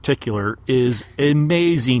Swanson in particular is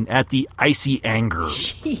amazing at the icy anger.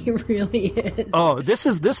 She really is. Oh, this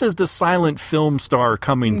is the silent film star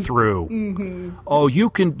coming through. Mm-hmm. Oh, you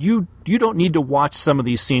don't need to watch some of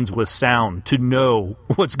these scenes with sound to know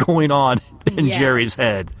what's going on in Jerry's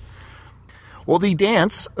head. Well, the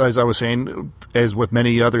dance, as I was saying, as with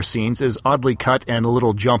many other scenes, is oddly cut and a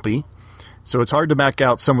little jumpy. So it's hard to make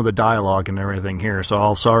out some of the dialogue and everything here. So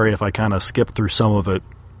I'm sorry if I kind of skip through some of it.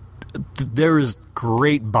 There is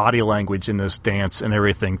great body language in this dance and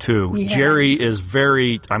everything, too. Yes. Jerry is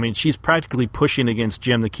she's practically pushing against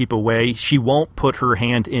Jim to keep away. She won't put her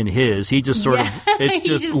hand in his. He just sort of, it's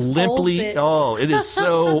just limply. It is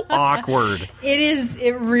so awkward. It is.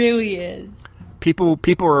 It really is. People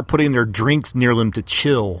are putting their drinks near them to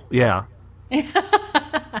chill. Yeah.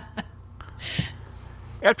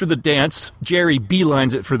 After the dance, Jerry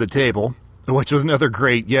beelines it for the table. Which was another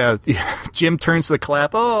great, Jim turns to the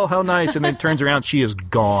clap, oh, how nice, and then turns around, she is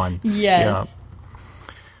gone. Yes.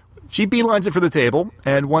 Yeah. She beelines it for the table,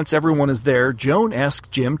 and once everyone is there, Joan asks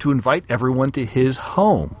Jim to invite everyone to his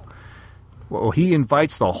home. Well, he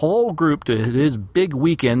invites the whole group to his big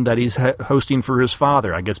weekend that he's hosting for his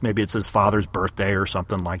father. I guess maybe it's his father's birthday or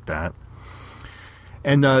something like that.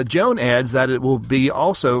 And Joan adds that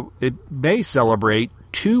it may celebrate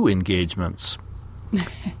 2 engagements.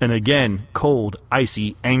 And again, cold,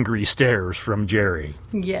 icy, angry stares from Jerry.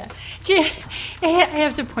 Yeah. I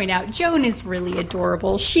have to point out, Joan is really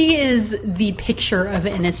adorable. She is the picture of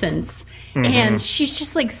innocence. And she's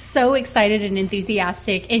just like so excited and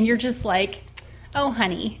enthusiastic. And you're just like, oh,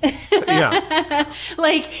 honey. Yeah.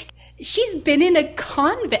 Like, she's been in a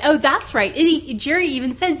convent. Oh, that's right. Jerry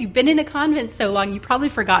even says, you've been in a convent so long, you've probably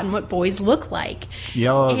forgotten what boys look like.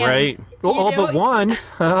 Yeah, right. Well, all but one.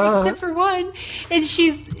 Except for one. And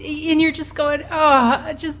you're just going,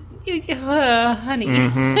 oh, honey.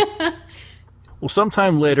 Well,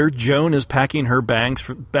 sometime later, Joan is packing her bags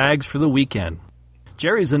for the weekend.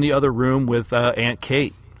 Jerry's in the other room with Aunt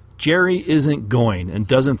Kate. Jerry isn't going and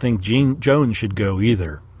doesn't think Joan should go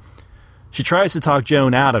either. She tries to talk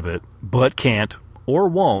Joan out of it, but can't or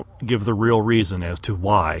won't give the real reason as to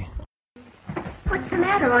why. What's the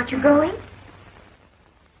matter? Aren't you going?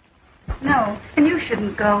 No, and you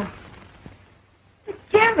shouldn't go. But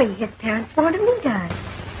Jerry, his parents want to meet us.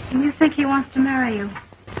 And you think he wants to marry you.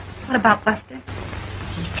 What about Buster?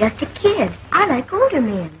 He's just a kid. I like older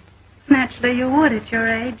men. Naturally you would at your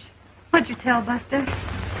age. What'd you tell Buster?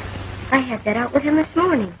 I had that out with him this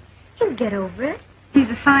morning. He'll get over it. He's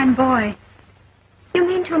a fine boy. You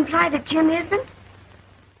mean to imply that Jim isn't?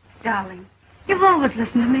 Darling, you've always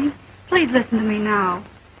listened to me. Please listen to me now.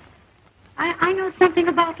 I know something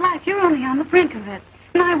about life. You're only on the brink of it.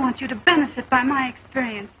 And I want you to benefit by my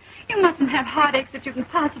experience. You mustn't have heartaches that you can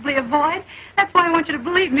possibly avoid. That's why I want you to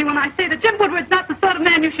believe me when I say that Jim Woodward's not the sort of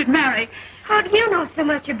man you should marry. How do you know so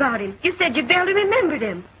much about him? You said you barely remembered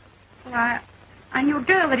him. Well, I knew a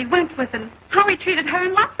girl that he went with and how he treated her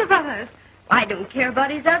and lots of others. I don't care about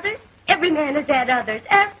his others. Every man has had others.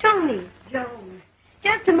 Ask Tony. Joan.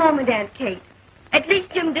 Just a moment, Aunt Kate. At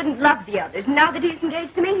least Jim didn't love the others. Now that he's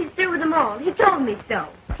engaged to me, he's through with them all. He told me so.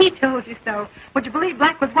 He told you so. Would you believe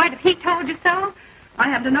black was white if he told you so? I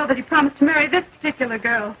happen to know that he promised to marry this particular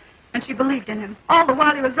girl. And she believed in him. All the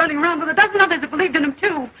while he was running around with a dozen others that believed in him,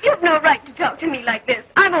 too. You've no right to talk to me like this.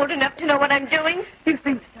 I'm old enough to know what I'm doing. You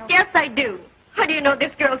think so? Yes, I do. How do you know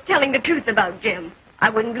this girl's telling the truth about Jim? I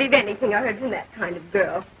wouldn't believe anything I heard from that kind of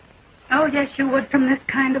girl. Oh, yes, you would from this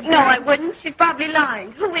kind of girl. No, I wouldn't. She's probably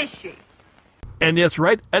lying. Who is she? And yes,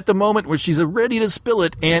 right at the moment when she's ready to spill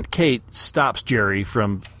it, Aunt Kate stops Jerry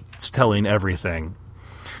from telling everything.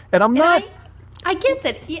 And I'm not... I get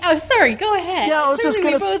that. Oh, sorry. Go ahead. Yeah, I was just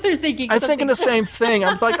we both are thinking I'm thinking the same thing.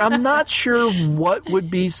 I'm not sure what would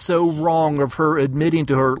be so wrong of her admitting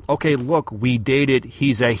to her, okay, look, we dated.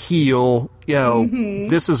 He's a heel. You know,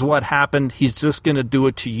 This is what happened. He's just going to do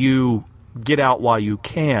it to you. Get out while you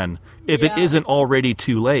can, if it isn't already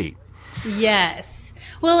too late. Yes.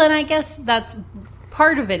 Well, and I guess that's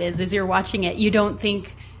part of it is you're watching it, you don't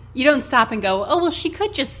stop and go, oh, well, she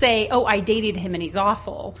could just say, oh, I dated him and he's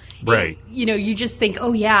awful. Right. You just think,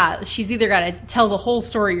 oh, yeah, she's either got to tell the whole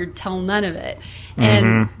story or tell none of it.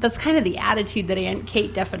 And that's kind of the attitude that Aunt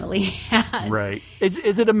Kate definitely has. Right. Is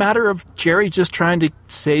it a matter of Jerry just trying to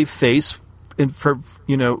save face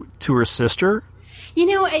to her sister?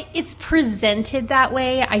 It's presented that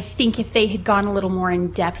way. I think if they had gone a little more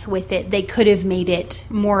in depth with it, they could have made it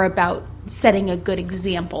more about setting a good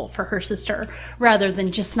example for her sister rather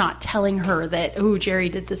than just not telling her that, oh, Jerry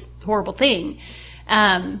did this horrible thing.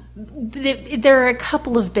 There are a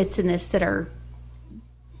couple of bits in this that are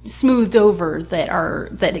smoothed over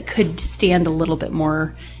that it could stand a little bit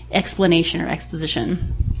more explanation or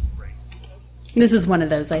exposition. This is one of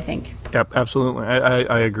those, I think. Yep, absolutely.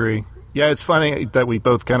 I agree. Yeah, it's funny that we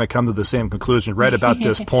both kind of come to the same conclusion right about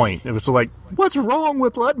this point. It was like, what's wrong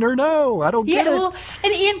with letting her know? I don't get it. Well,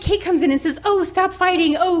 and Aunt Kate comes in and says, oh, stop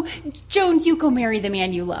fighting. Oh, Joan, you go marry the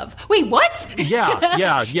man you love. Wait, what?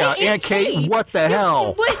 Yeah. Aunt Kate, what the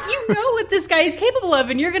hell? You know what this guy is capable of,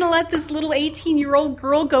 and you're going to let this little 18-year-old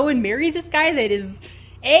girl go and marry this guy that is,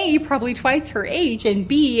 A, probably twice her age, and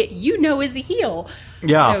B, is a heel.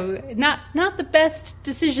 Yeah. So not the best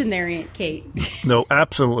decision there, Aunt Kate. No,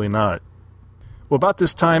 absolutely not. Well, about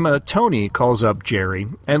this time, Tony calls up Jerry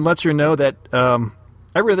and lets her know that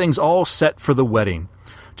everything's all set for the wedding.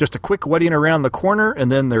 Just a quick wedding around the corner,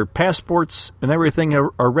 and then their passports and everything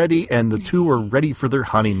are ready, and the two are ready for their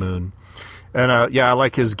honeymoon. And, I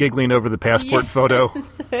like his giggling over the passport photo.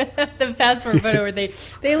 The passport photo where they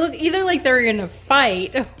look either like they're going to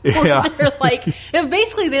fight or they're like,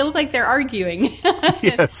 basically they look like they're arguing.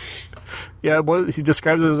 Yes. Yeah, well, he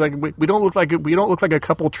describes it as like we don't look like a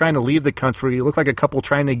couple trying to leave the country. We look like a couple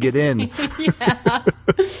trying to get in. Yeah.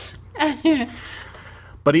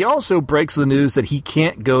 But he also breaks the news that he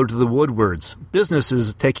can't go to the Woodwards. Business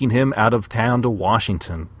is taking him out of town to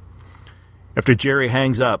Washington. After Jerry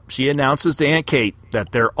hangs up, she announces to Aunt Kate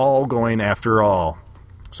that they're all going after all.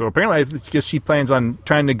 So apparently, I guess she plans on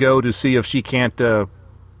trying to go to see if she can't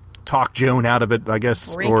talk Joan out of it, I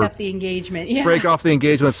guess. Break up the engagement. Yeah. Break off the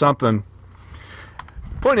engagement, something.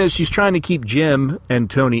 Point is, she's trying to keep Jim and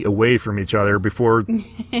Tony away from each other before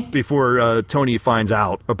Tony finds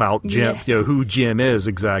out about Jim, who Jim is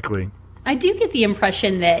exactly. I do get the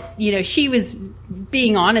impression that she was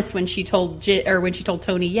being honest when she told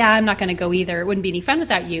Tony, "Yeah, I'm not going to go either. It wouldn't be any fun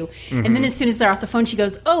without you." Mm-hmm. And then as soon as they're off the phone, she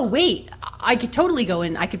goes, "Oh wait, I could totally go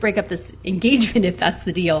and I could break up this engagement if that's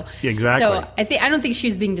the deal." Exactly. So I don't think she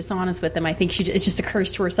was being dishonest with him. I think it just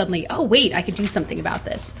occurs to her suddenly, "Oh wait, I could do something about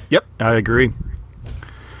this." Yep, I agree.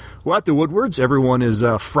 Well, at the Woodwards, everyone is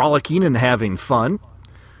frolicking and having fun.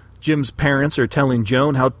 Jim's parents are telling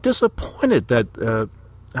Joan how disappointed they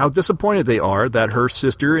are that her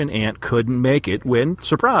sister and aunt couldn't make it when,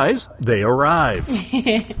 surprise, they arrive.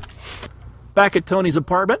 Back at Tony's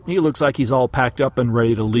apartment, he looks like he's all packed up and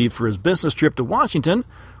ready to leave for his business trip to Washington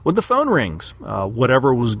when the phone rings.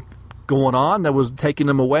 Whatever was going on that was taking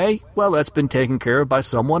him away, well, that's been taken care of by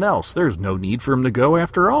someone else. There's no need for him to go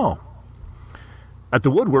after all. At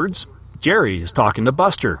the Woodwards, Jerry is talking to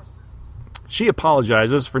Buster. She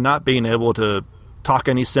apologizes for not being able to talk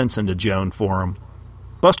any sense into Joan for him.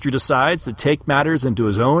 Buster decides to take matters into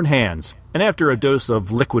his own hands, and after a dose of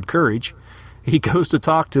liquid courage, he goes to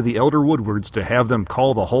talk to the elder Woodwards to have them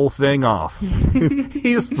call the whole thing off.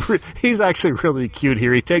 He's actually really cute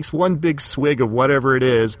here. He takes one big swig of whatever it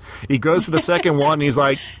is. He goes for the second one, and he's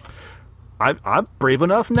like, I'm brave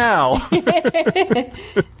enough now.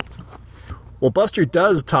 Well, Buster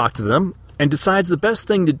does talk to them and decides the best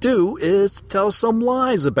thing to do is to tell some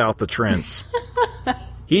lies about the Trents.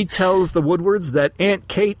 He tells the Woodwards that Aunt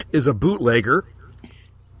Kate is a bootlegger,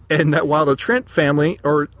 and that while the Trent family,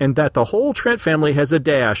 and that the whole Trent family has a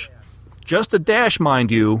dash, just a dash,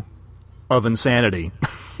 mind you, of insanity.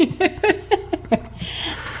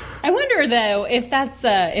 I wonder, though, if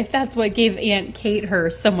that's what gave Aunt Kate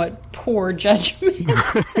her somewhat poor judgment.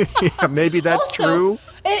 Yeah, maybe that's also true.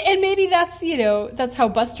 And maybe that's how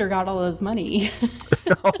Buster got all his money.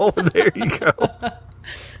 Oh, there you go.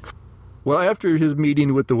 Well, after his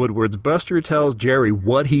meeting with the Woodwards, Buster tells Jerry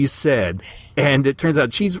what he said, and it turns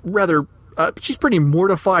out she's pretty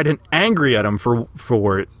mortified and angry at him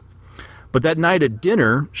for it. But that night at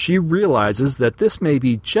dinner, she realizes that this may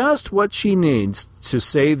be just what she needs to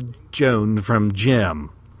save Joan from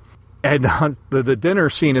Jim. And the dinner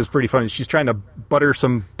scene is pretty funny. She's trying to butter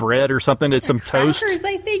some bread or something. It's some toast. Crackers,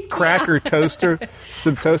 I think. Cracker toaster.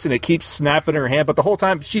 Some toast, and it keeps snapping in her hand. But the whole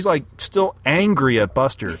time, she's like still angry at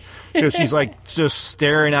Buster. So she's like just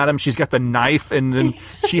staring at him. She's got the knife, and then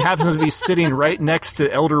she happens to be sitting right next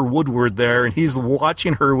to Elder Woodward there, and he's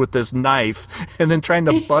watching her with this knife and then trying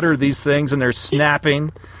to butter these things, and they're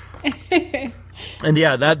snapping. And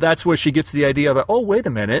yeah, that's where she gets the idea that, oh, wait a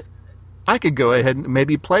minute. I could go ahead and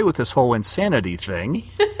maybe play with this whole insanity thing.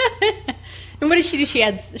 And what does she do? She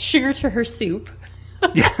adds sugar to her soup.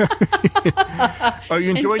 Yeah. Are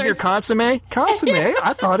you enjoying your consomme? Consomme?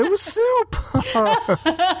 I thought it was soup.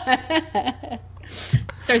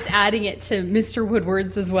 Starts adding it to Mr.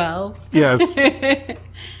 Woodward's as well. Yes.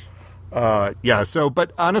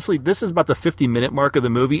 But honestly, this is about the 50-minute mark of the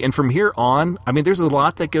movie, and from here on, I mean, there's a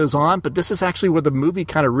lot that goes on, but this is actually where the movie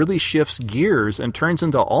kind of really shifts gears and turns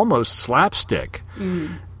into almost slapstick,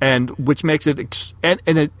 and which makes it, and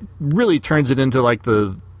it really turns it into like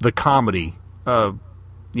the comedy.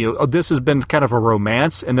 This has been kind of a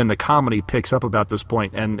romance, and then the comedy picks up about this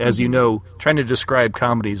point, and as you know, trying to describe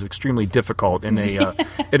comedy is extremely difficult in a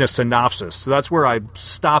in a synopsis, so that's where I'm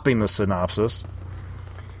stopping the synopsis.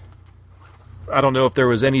 I don't know if there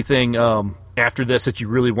was anything after this that you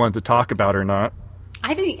really wanted to talk about or not.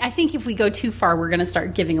 I think if we go too far, we're going to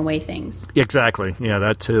start giving away things. Exactly. Yeah,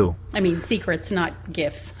 that too. I mean, secrets, not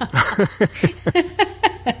gifts.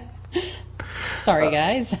 Sorry,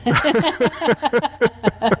 guys.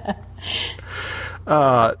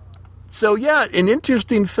 So, yeah, an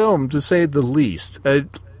interesting film, to say the least.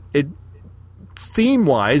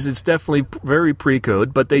 Theme-wise, it's definitely very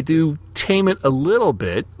pre-code, but they do tame it a little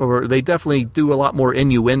bit, or they definitely do a lot more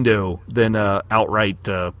innuendo than outright,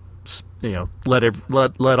 let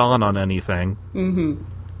on anything. Mm-hmm.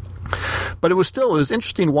 But it was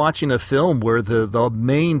interesting watching a film where the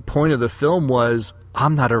main point of the film was,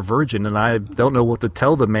 I'm not a virgin, and I don't know what to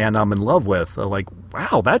tell the man I'm in love with. Like,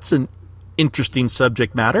 wow, that's an interesting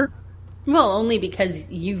subject matter. Well, only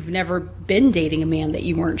because you've never been dating a man that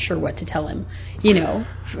you weren't sure what to tell him.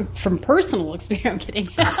 From personal experience. I'm kidding.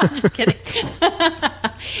 I'm just kidding.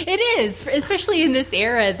 It is, especially in this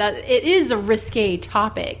era, that it is a risque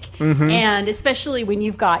topic. Mm-hmm. And especially when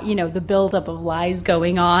you've got, the buildup of lies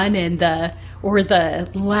going on and or the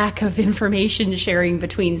lack of information sharing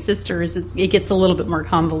between sisters, it gets a little bit more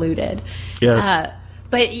convoluted. Yes.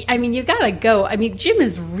 But, I mean, you gotta go. I mean, Jim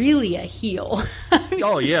is really a heel. I mean,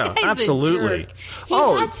 Oh, yeah, this guy's a absolutely. jerk. He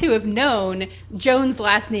had to have known Joan's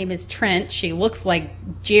last name is Trent. She looks like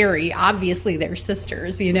Jerry. Obviously, they're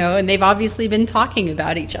sisters, and they've obviously been talking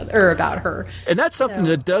about each other, or about her. And that's something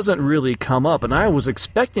that doesn't really come up, and I was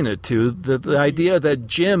expecting it to, the idea that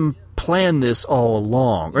Jim planned this all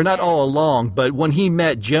along. Or not all along, but when he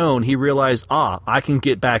met Joan, he realized, I can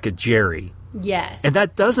get back at Jerry. Yes. And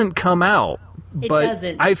that doesn't come out. It but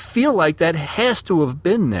doesn't. I feel like that has to have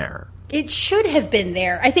been there. It should have been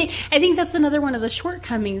there. I think that's another one of the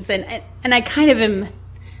shortcomings, and I kind of am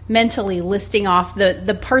mentally listing off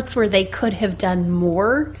the parts where they could have done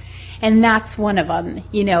more, and that's one of them.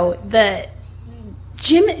 The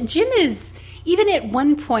Jim is, even at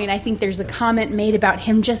one point, I think there's a comment made about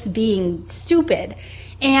him just being stupid,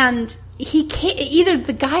 and he can't, either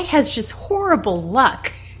the guy has just horrible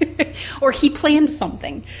luck. Or he planned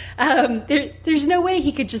something. There's no way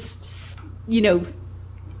he could just,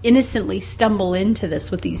 innocently stumble into this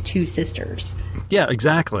with these two sisters. Yeah,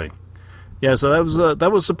 exactly. Yeah, so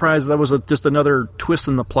that was surprised. That was just another twist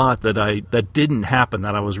in the plot that didn't happen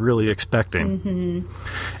that I was really expecting. Mm-hmm.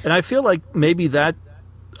 And I feel like maybe that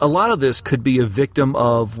a lot of this could be a victim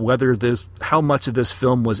of how much of this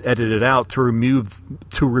film was edited out to remove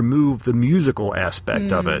the musical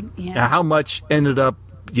aspect of it. Yeah. How much ended up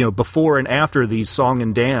before and after the song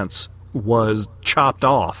and dance was chopped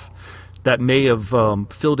off that may have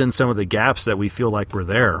filled in some of the gaps that we feel like were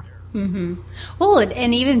there. Mm-hmm. Well,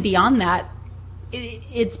 and even beyond that,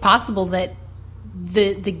 it's possible that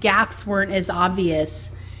the gaps weren't as obvious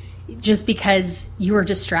just because you were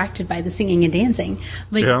distracted by the singing and dancing.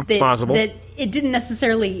 Possible. That it didn't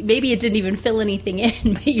necessarily, maybe it didn't even fill anything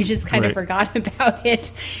in, but you just kind of forgot about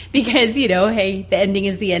it because, hey, the ending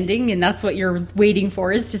is the ending, and that's what you're waiting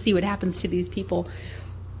for, is to see what happens to these people.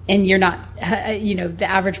 And you're not, the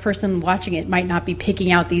average person watching it might not be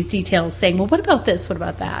picking out these details saying, well, what about this? What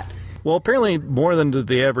about that? Well, apparently more than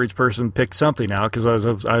the average person picked something out, because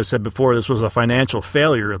as I said before, this was a financial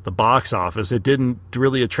failure at the box office. It didn't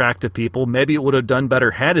really attract to people. Maybe it would have done better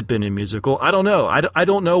had it been a musical. I don't know. I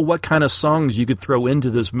don't know what kind of songs you could throw into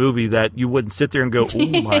this movie that you wouldn't sit there and go,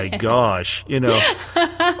 oh my gosh,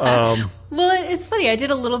 Well, it's funny. I did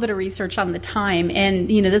a little bit of research on the time, and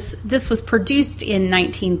this was produced in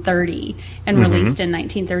 1930 and released in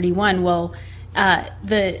 1931. Well,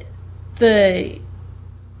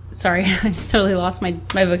 sorry, I just totally lost my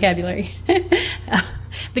vocabulary.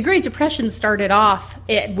 The Great Depression started off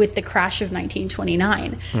with the crash of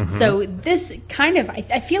 1929. Mm-hmm. So this kind of,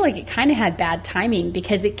 I feel like it kind of had bad timing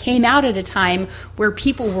because it came out at a time where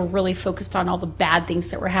people were really focused on all the bad things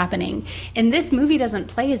that were happening. And this movie doesn't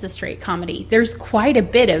play as a straight comedy. There's quite a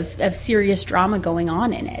bit of serious drama going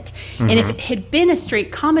on in it. Mm-hmm. And if it had been a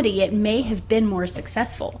straight comedy, it may have been more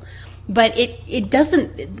successful. But it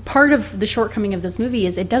doesn't, part of the shortcoming of this movie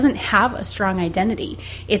is it doesn't have a strong identity.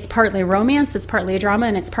 It's partly romance, it's partly a drama,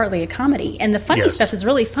 and it's partly a comedy. And the funny stuff is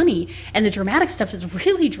really funny, and the dramatic stuff is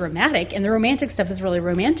really dramatic, and the romantic stuff is really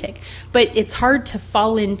romantic. But it's hard to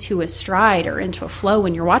fall into a stride or into a flow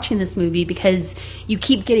when you're watching this movie because you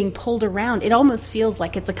keep getting pulled around. It almost feels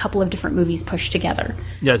like it's a couple of different movies pushed together.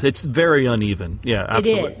 Yes, it's very uneven. Yeah,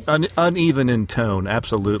 absolutely. It is. Uneven in tone,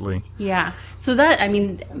 absolutely. Yeah. So that, I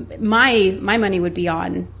mean, my money would be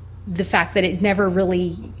on the fact that it never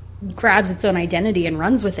really grabs its own identity and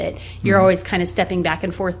runs with it. You're always kind of stepping back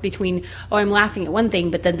and forth between, I'm laughing at one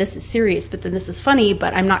thing, but then this is serious, but then this is funny,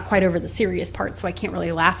 but I'm not quite over the serious part, so I can't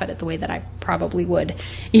really laugh at it the way that I probably would,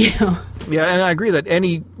 Yeah, and I agree that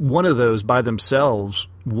any one of those by themselves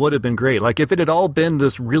would have been great. Like if it had all been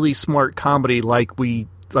this really smart comedy like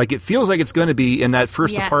it feels like it's going to be in that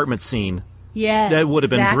first apartment scene. Yes, that would have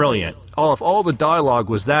been brilliant. If all the dialogue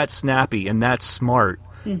was that snappy and that smart,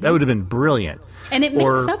 that would have been brilliant. And it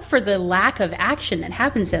makes up for the lack of action that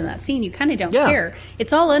happens in that scene. You kind of don't care.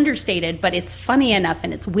 It's all understated, but it's funny enough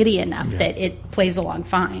and it's witty enough that it plays along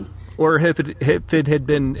fine. Or if it had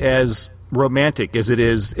been as romantic as it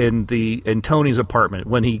is in Tony's apartment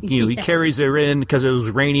when he carries her in because it was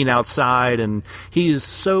raining outside and he is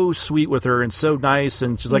so sweet with her and so nice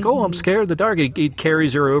and she's like, oh, I'm scared of the dark. He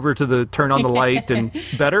carries her over to turn on the light and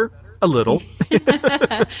better a little.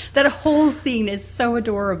 That whole scene is so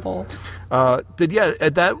adorable.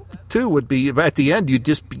 That too would be at the end.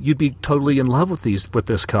 You'd be totally in love with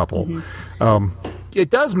this couple. It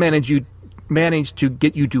does manage managed to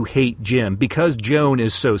get you to hate Jim because Joan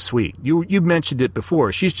is so sweet. You mentioned it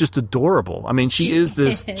before. She's just adorable. I mean, she is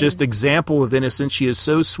this just example of innocence. She is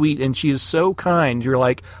so sweet and she is so kind. You're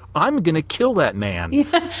like, I'm going to kill that man.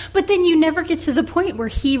 Yeah, but then you never get to the point where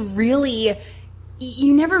he really...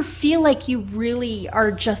 You never feel like you really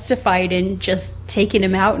are justified in just taking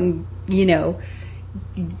him out and, you know,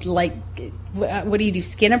 like, what do you do,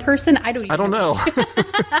 skin a person? I don't know.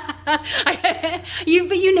 But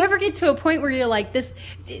you never get to a point where you're like,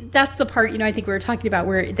 that's the part, you know, I think we were talking about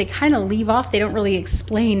where they kind of leave off. They don't really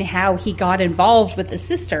explain how he got involved with the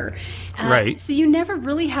sister. Right. So you never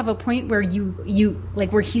really have a point where you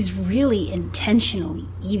like, where he's really intentionally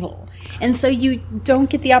evil. And so you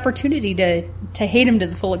don't get the opportunity to hate him to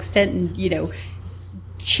the full extent and, you know,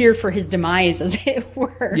 cheer for his demise, as it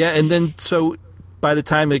were. Yeah, and then so by the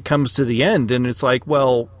time it comes to the end, and it's like,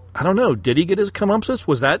 well, I don't know, did he get his comeuppance?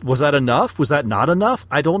 Was that enough? Was that not enough?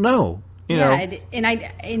 I don't know. You know?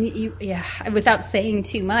 Without saying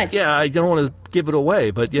too much. Yeah, I don't want to give it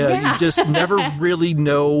away, but you just never really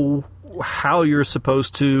know how you're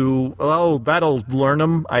supposed to. Oh, that'll learn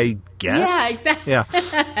them, I guess. Yeah, exactly.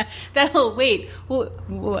 Yeah. That'll wait. Well,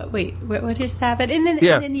 wait. What just happened? And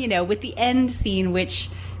then you know, with the end scene, which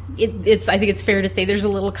it's I think it's fair to say there's a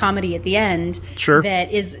little comedy at the end. Sure.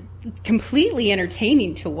 That is completely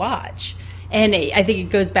entertaining to watch. And I think it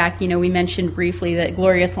goes back. You know, we mentioned briefly that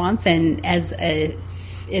Gloria Swanson as a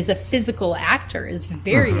physical actor is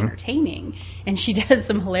very entertaining, and she does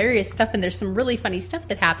some hilarious stuff, and there's some really funny stuff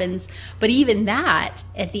that happens, but even that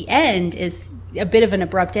at the end is a bit of an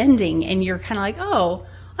abrupt ending, and you're kind of like, oh,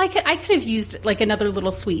 I could have used like another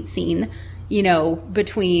little sweet scene, you know,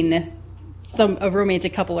 between a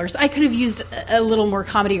romantic couple, or I could have used a little more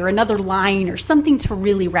comedy or another line or something to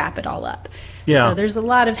really wrap it all up. Yeah. So there's a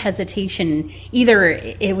lot of hesitation. Either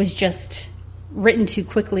it was just written too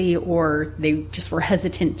quickly, or they just were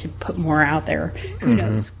hesitant to put more out there. Who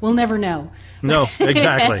knows? We'll never know. No,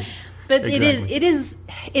 exactly. But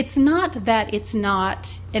it's not that it's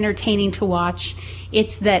not entertaining to watch.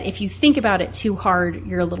 It's that if you think about it too hard,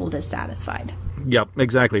 you're a little dissatisfied. Yep,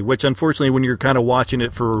 exactly. Which, unfortunately, when you're kind of watching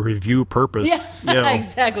it for a review purpose, you know,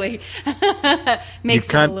 exactly, makes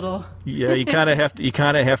it a little. Yeah, you kind of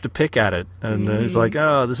have to pick at it, and it's like,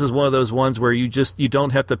 oh, this is one of those ones where you don't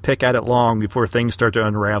have to pick at it long before things start to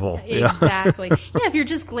unravel. Exactly. Yeah, if you're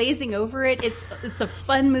just glazing over it, it's a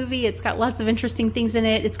fun movie. It's got lots of interesting things in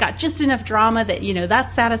it. It's got just enough drama that, you know,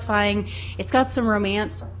 that's satisfying. It's got some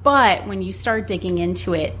romance, but when you start digging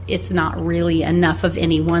into it, it's not really enough of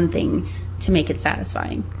any one thing to make it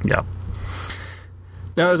satisfying. Yeah.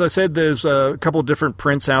 Now, as I said, there's a couple different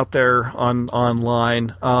prints out there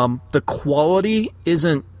online. The quality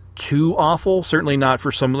isn't too awful, certainly not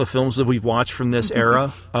for some of the films that we've watched from this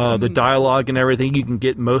era. The dialogue and everything, you can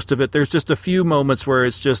get most of it. There's just a few moments where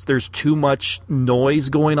it's just there's too much noise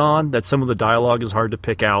going on that some of the dialogue is hard to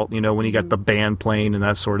pick out, you know, when you got the band playing and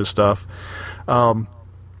that sort of stuff. But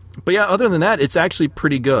yeah, other than that, it's actually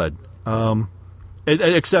pretty good.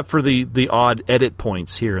 Except for the odd edit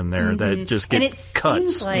points here and there that just get and it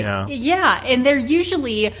cuts. Seems like, yeah, and they're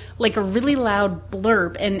usually like a really loud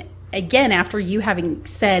blurb. And again, after you having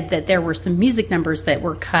said that there were some music numbers that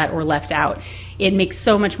were cut or left out, it makes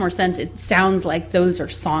so much more sense. It sounds like those are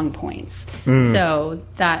song points. So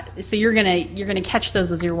you're gonna catch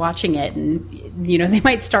those as you're watching it, and you know they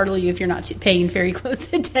might startle you if you're not paying very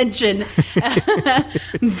close attention.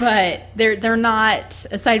 But they're not,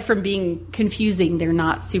 aside from being confusing, they're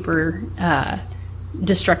not super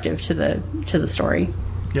destructive to the story.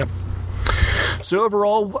 Yep. So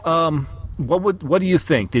overall, what do you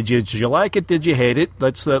think? Did you like it? Did you hate it?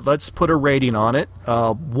 Let's put a rating on it.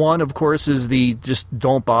 1, of course, is the just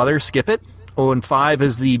don't bother, skip it. And 5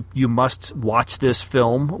 is the you must watch this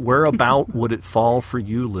film. Where about would it fall for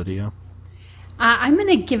you, Lydia? I'm going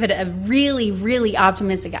to give it a really, really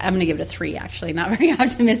optimistic. I'm going to give it a 3, actually, not very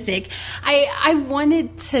optimistic. I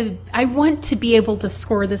want to be able to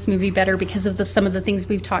score this movie better because of some of the things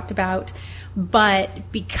we've talked about.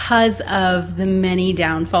 But because of the many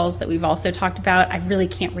downfalls that we've also talked about, I really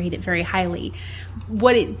can't rate it very highly.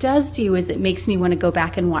 What it does do is it makes me want to go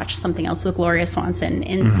back and watch something else with Gloria Swanson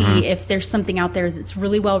and see if there's something out there that's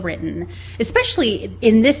really well written, especially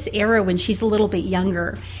in this era when she's a little bit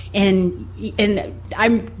younger. And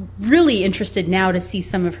I'm really interested now to see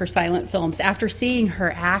some of her silent films. After seeing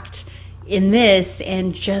her act in this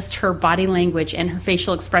and just her body language and her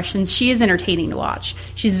facial expressions, she is entertaining to watch.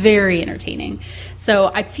 She's very entertaining. So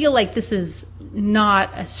I feel like this is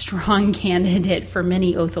not a strong candidate for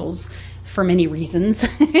many Othel's for many reasons.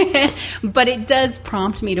 But it does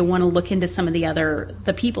prompt me to want to look into some of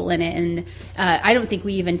the people in it. And I don't think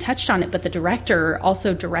we even touched on it, but the director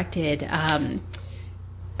also directed An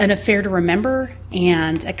Affair to Remember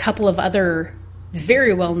and a couple of other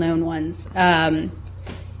very well-known ones.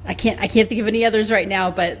 I can't think of any others right now,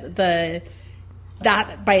 but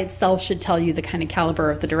that by itself should tell you the kind of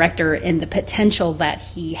caliber of the director and the potential that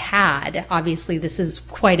he had. Obviously, this is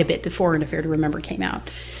quite a bit before An Affair to Remember came out.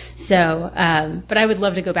 So, but I would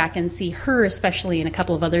love to go back and see her, especially in a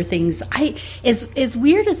couple of other things. As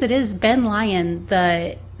weird as it is, Ben Lyon,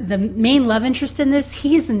 the main love interest in this,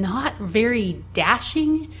 he is not very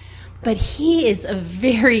dashing, but he is a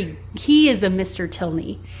Mr.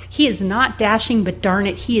 Tilney. He is not dashing, but darn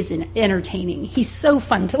it, he is entertaining. He's so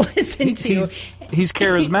fun to listen to. He's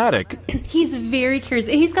charismatic. He's very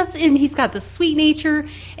charismatic. He's got the sweet nature,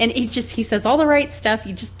 and he says all the right stuff.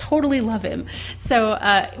 You just totally love him. So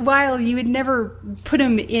while you would never put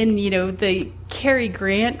him in, the Cary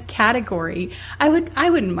Grant category, I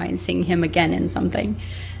wouldn't mind seeing him again in something.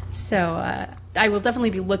 So I will definitely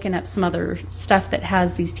be looking up some other stuff that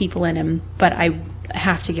has these people in him, but I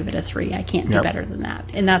have to give it a 3. I can't do better than that,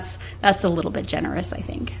 and that's a little bit generous, I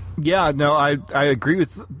think. Yeah, no, I agree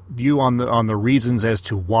with you on the reasons as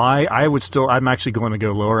to why. I'm actually going to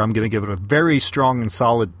go lower. I'm going to give it a very strong and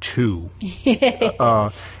solid 2.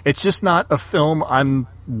 It's just not a film I'm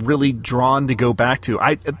really drawn to go back to.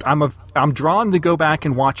 I'm drawn to go back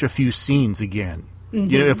and watch a few scenes again.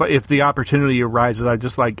 Mm-hmm. If the opportunity arises, I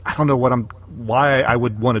don't know why I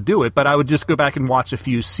would want to do it, but I would just go back and watch a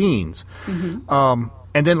few scenes. Mm-hmm.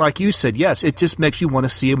 And then, like you said, yes, it just makes you want to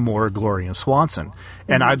see more Gloria Swanson,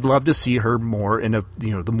 and I'd love to see her more in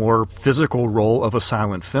the more physical role of a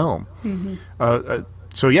silent film. Mm-hmm.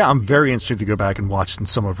 So yeah, I'm very interested to go back and watch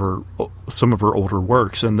some of her older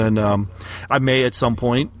works, and then I may at some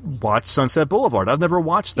point watch Sunset Boulevard. I've never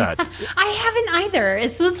watched that. I haven't either.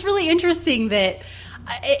 So it's really interesting that.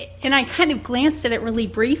 And I kind of glanced at it really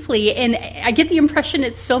briefly, and I get the impression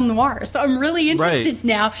it's film noir. So I'm really interested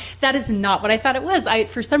now. That is not what I thought it was.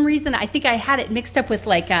 For some reason, I think I had it mixed up with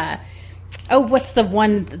what's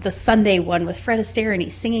the Sunday one with Fred Astaire and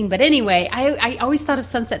he's singing. But anyway, I always thought of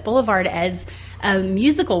Sunset Boulevard as a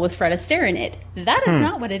musical with Fred Astaire in it. That is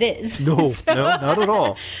not what it is. No, not at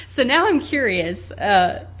all. So now I'm curious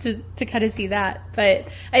to kind of see that. But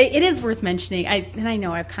it is worth mentioning. And I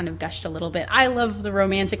know I've kind of gushed a little bit. I love the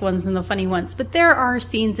romantic ones and the funny ones. But there are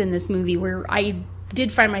scenes in this movie where I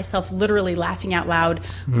did find myself literally laughing out loud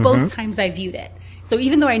both times I viewed it. So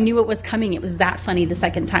even though I knew it was coming, it was that funny the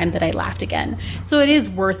second time that I laughed again. So it is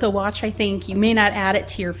worth a watch, I think. You may not add it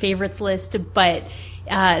to your favorites list, but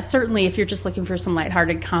certainly if you're just looking for some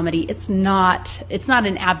lighthearted comedy, it's not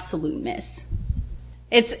an absolute miss.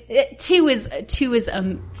 Two is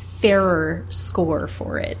a fairer score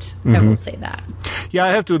for it. I will say that. Yeah, I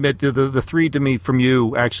have to admit the 3 to me from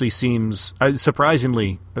you actually seems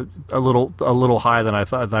surprisingly a little higher than I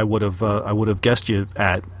thought I would have guessed you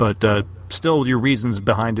at, but still your reasons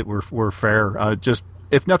behind it were fair. Just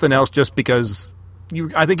if nothing else, just because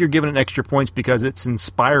I think you're giving it extra points because it's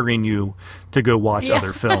inspiring you to go watch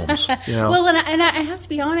other films. Well, and I have to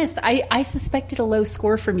be honest, I suspected a low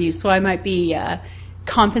score from you, so I might be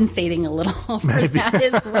compensating a little for that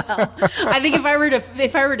as well. I think if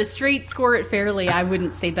I were to straight score it fairly, I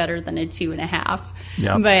wouldn't say better than a 2.5.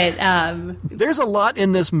 Yeah. But there's a lot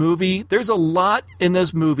in this movie.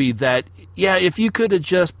 That if you could have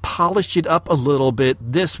just polished it up a little bit,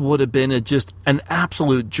 this would have been just an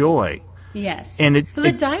absolute joy. Yes, and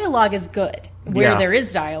the dialogue is good where there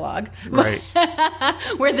is dialogue, right?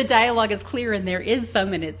 Where the dialogue is clear and there is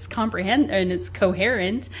some, and it's and it's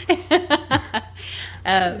coherent.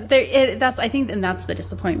 I think, and that's the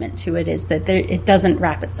disappointment to it, is that it doesn't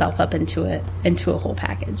wrap itself up into a whole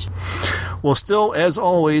package. Well, still, as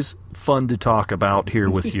always, fun to talk about here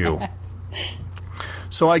with you. Yes.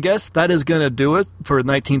 So I guess that is going to do it for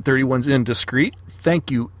 1931's Indiscreet.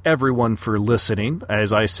 Thank you, everyone, for listening.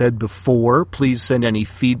 As I said before, please send any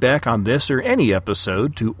feedback on this or any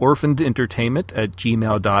episode to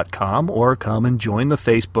orphanedentertainment@gmail.com or come and join the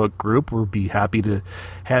Facebook group. We'll be happy to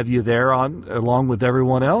have you there along with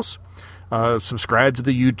everyone else. Subscribe to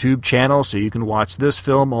the YouTube channel so you can watch this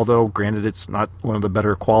film, although, granted, it's not one of the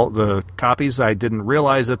better copies. I didn't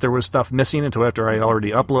realize that there was stuff missing until after I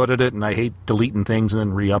already uploaded it, and I hate deleting things and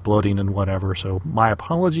then re-uploading and whatever, so my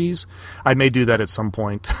apologies. I may do that at some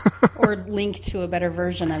point. Or link to a better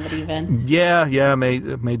version of it, even. Yeah, I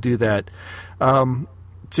may do that.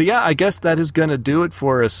 So yeah, I guess that is going to do it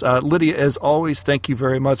for us. Lydia, as always, thank you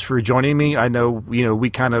very much for joining me. I know, we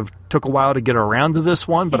kind of took a while to get around to this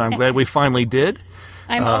one, but I'm glad we finally did.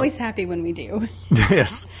 I'm always happy when we do.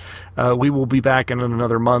 Yes. We will be back in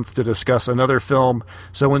another month to discuss another film.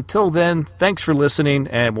 So until then, thanks for listening,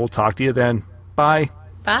 and we'll talk to you then. Bye.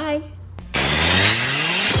 Bye.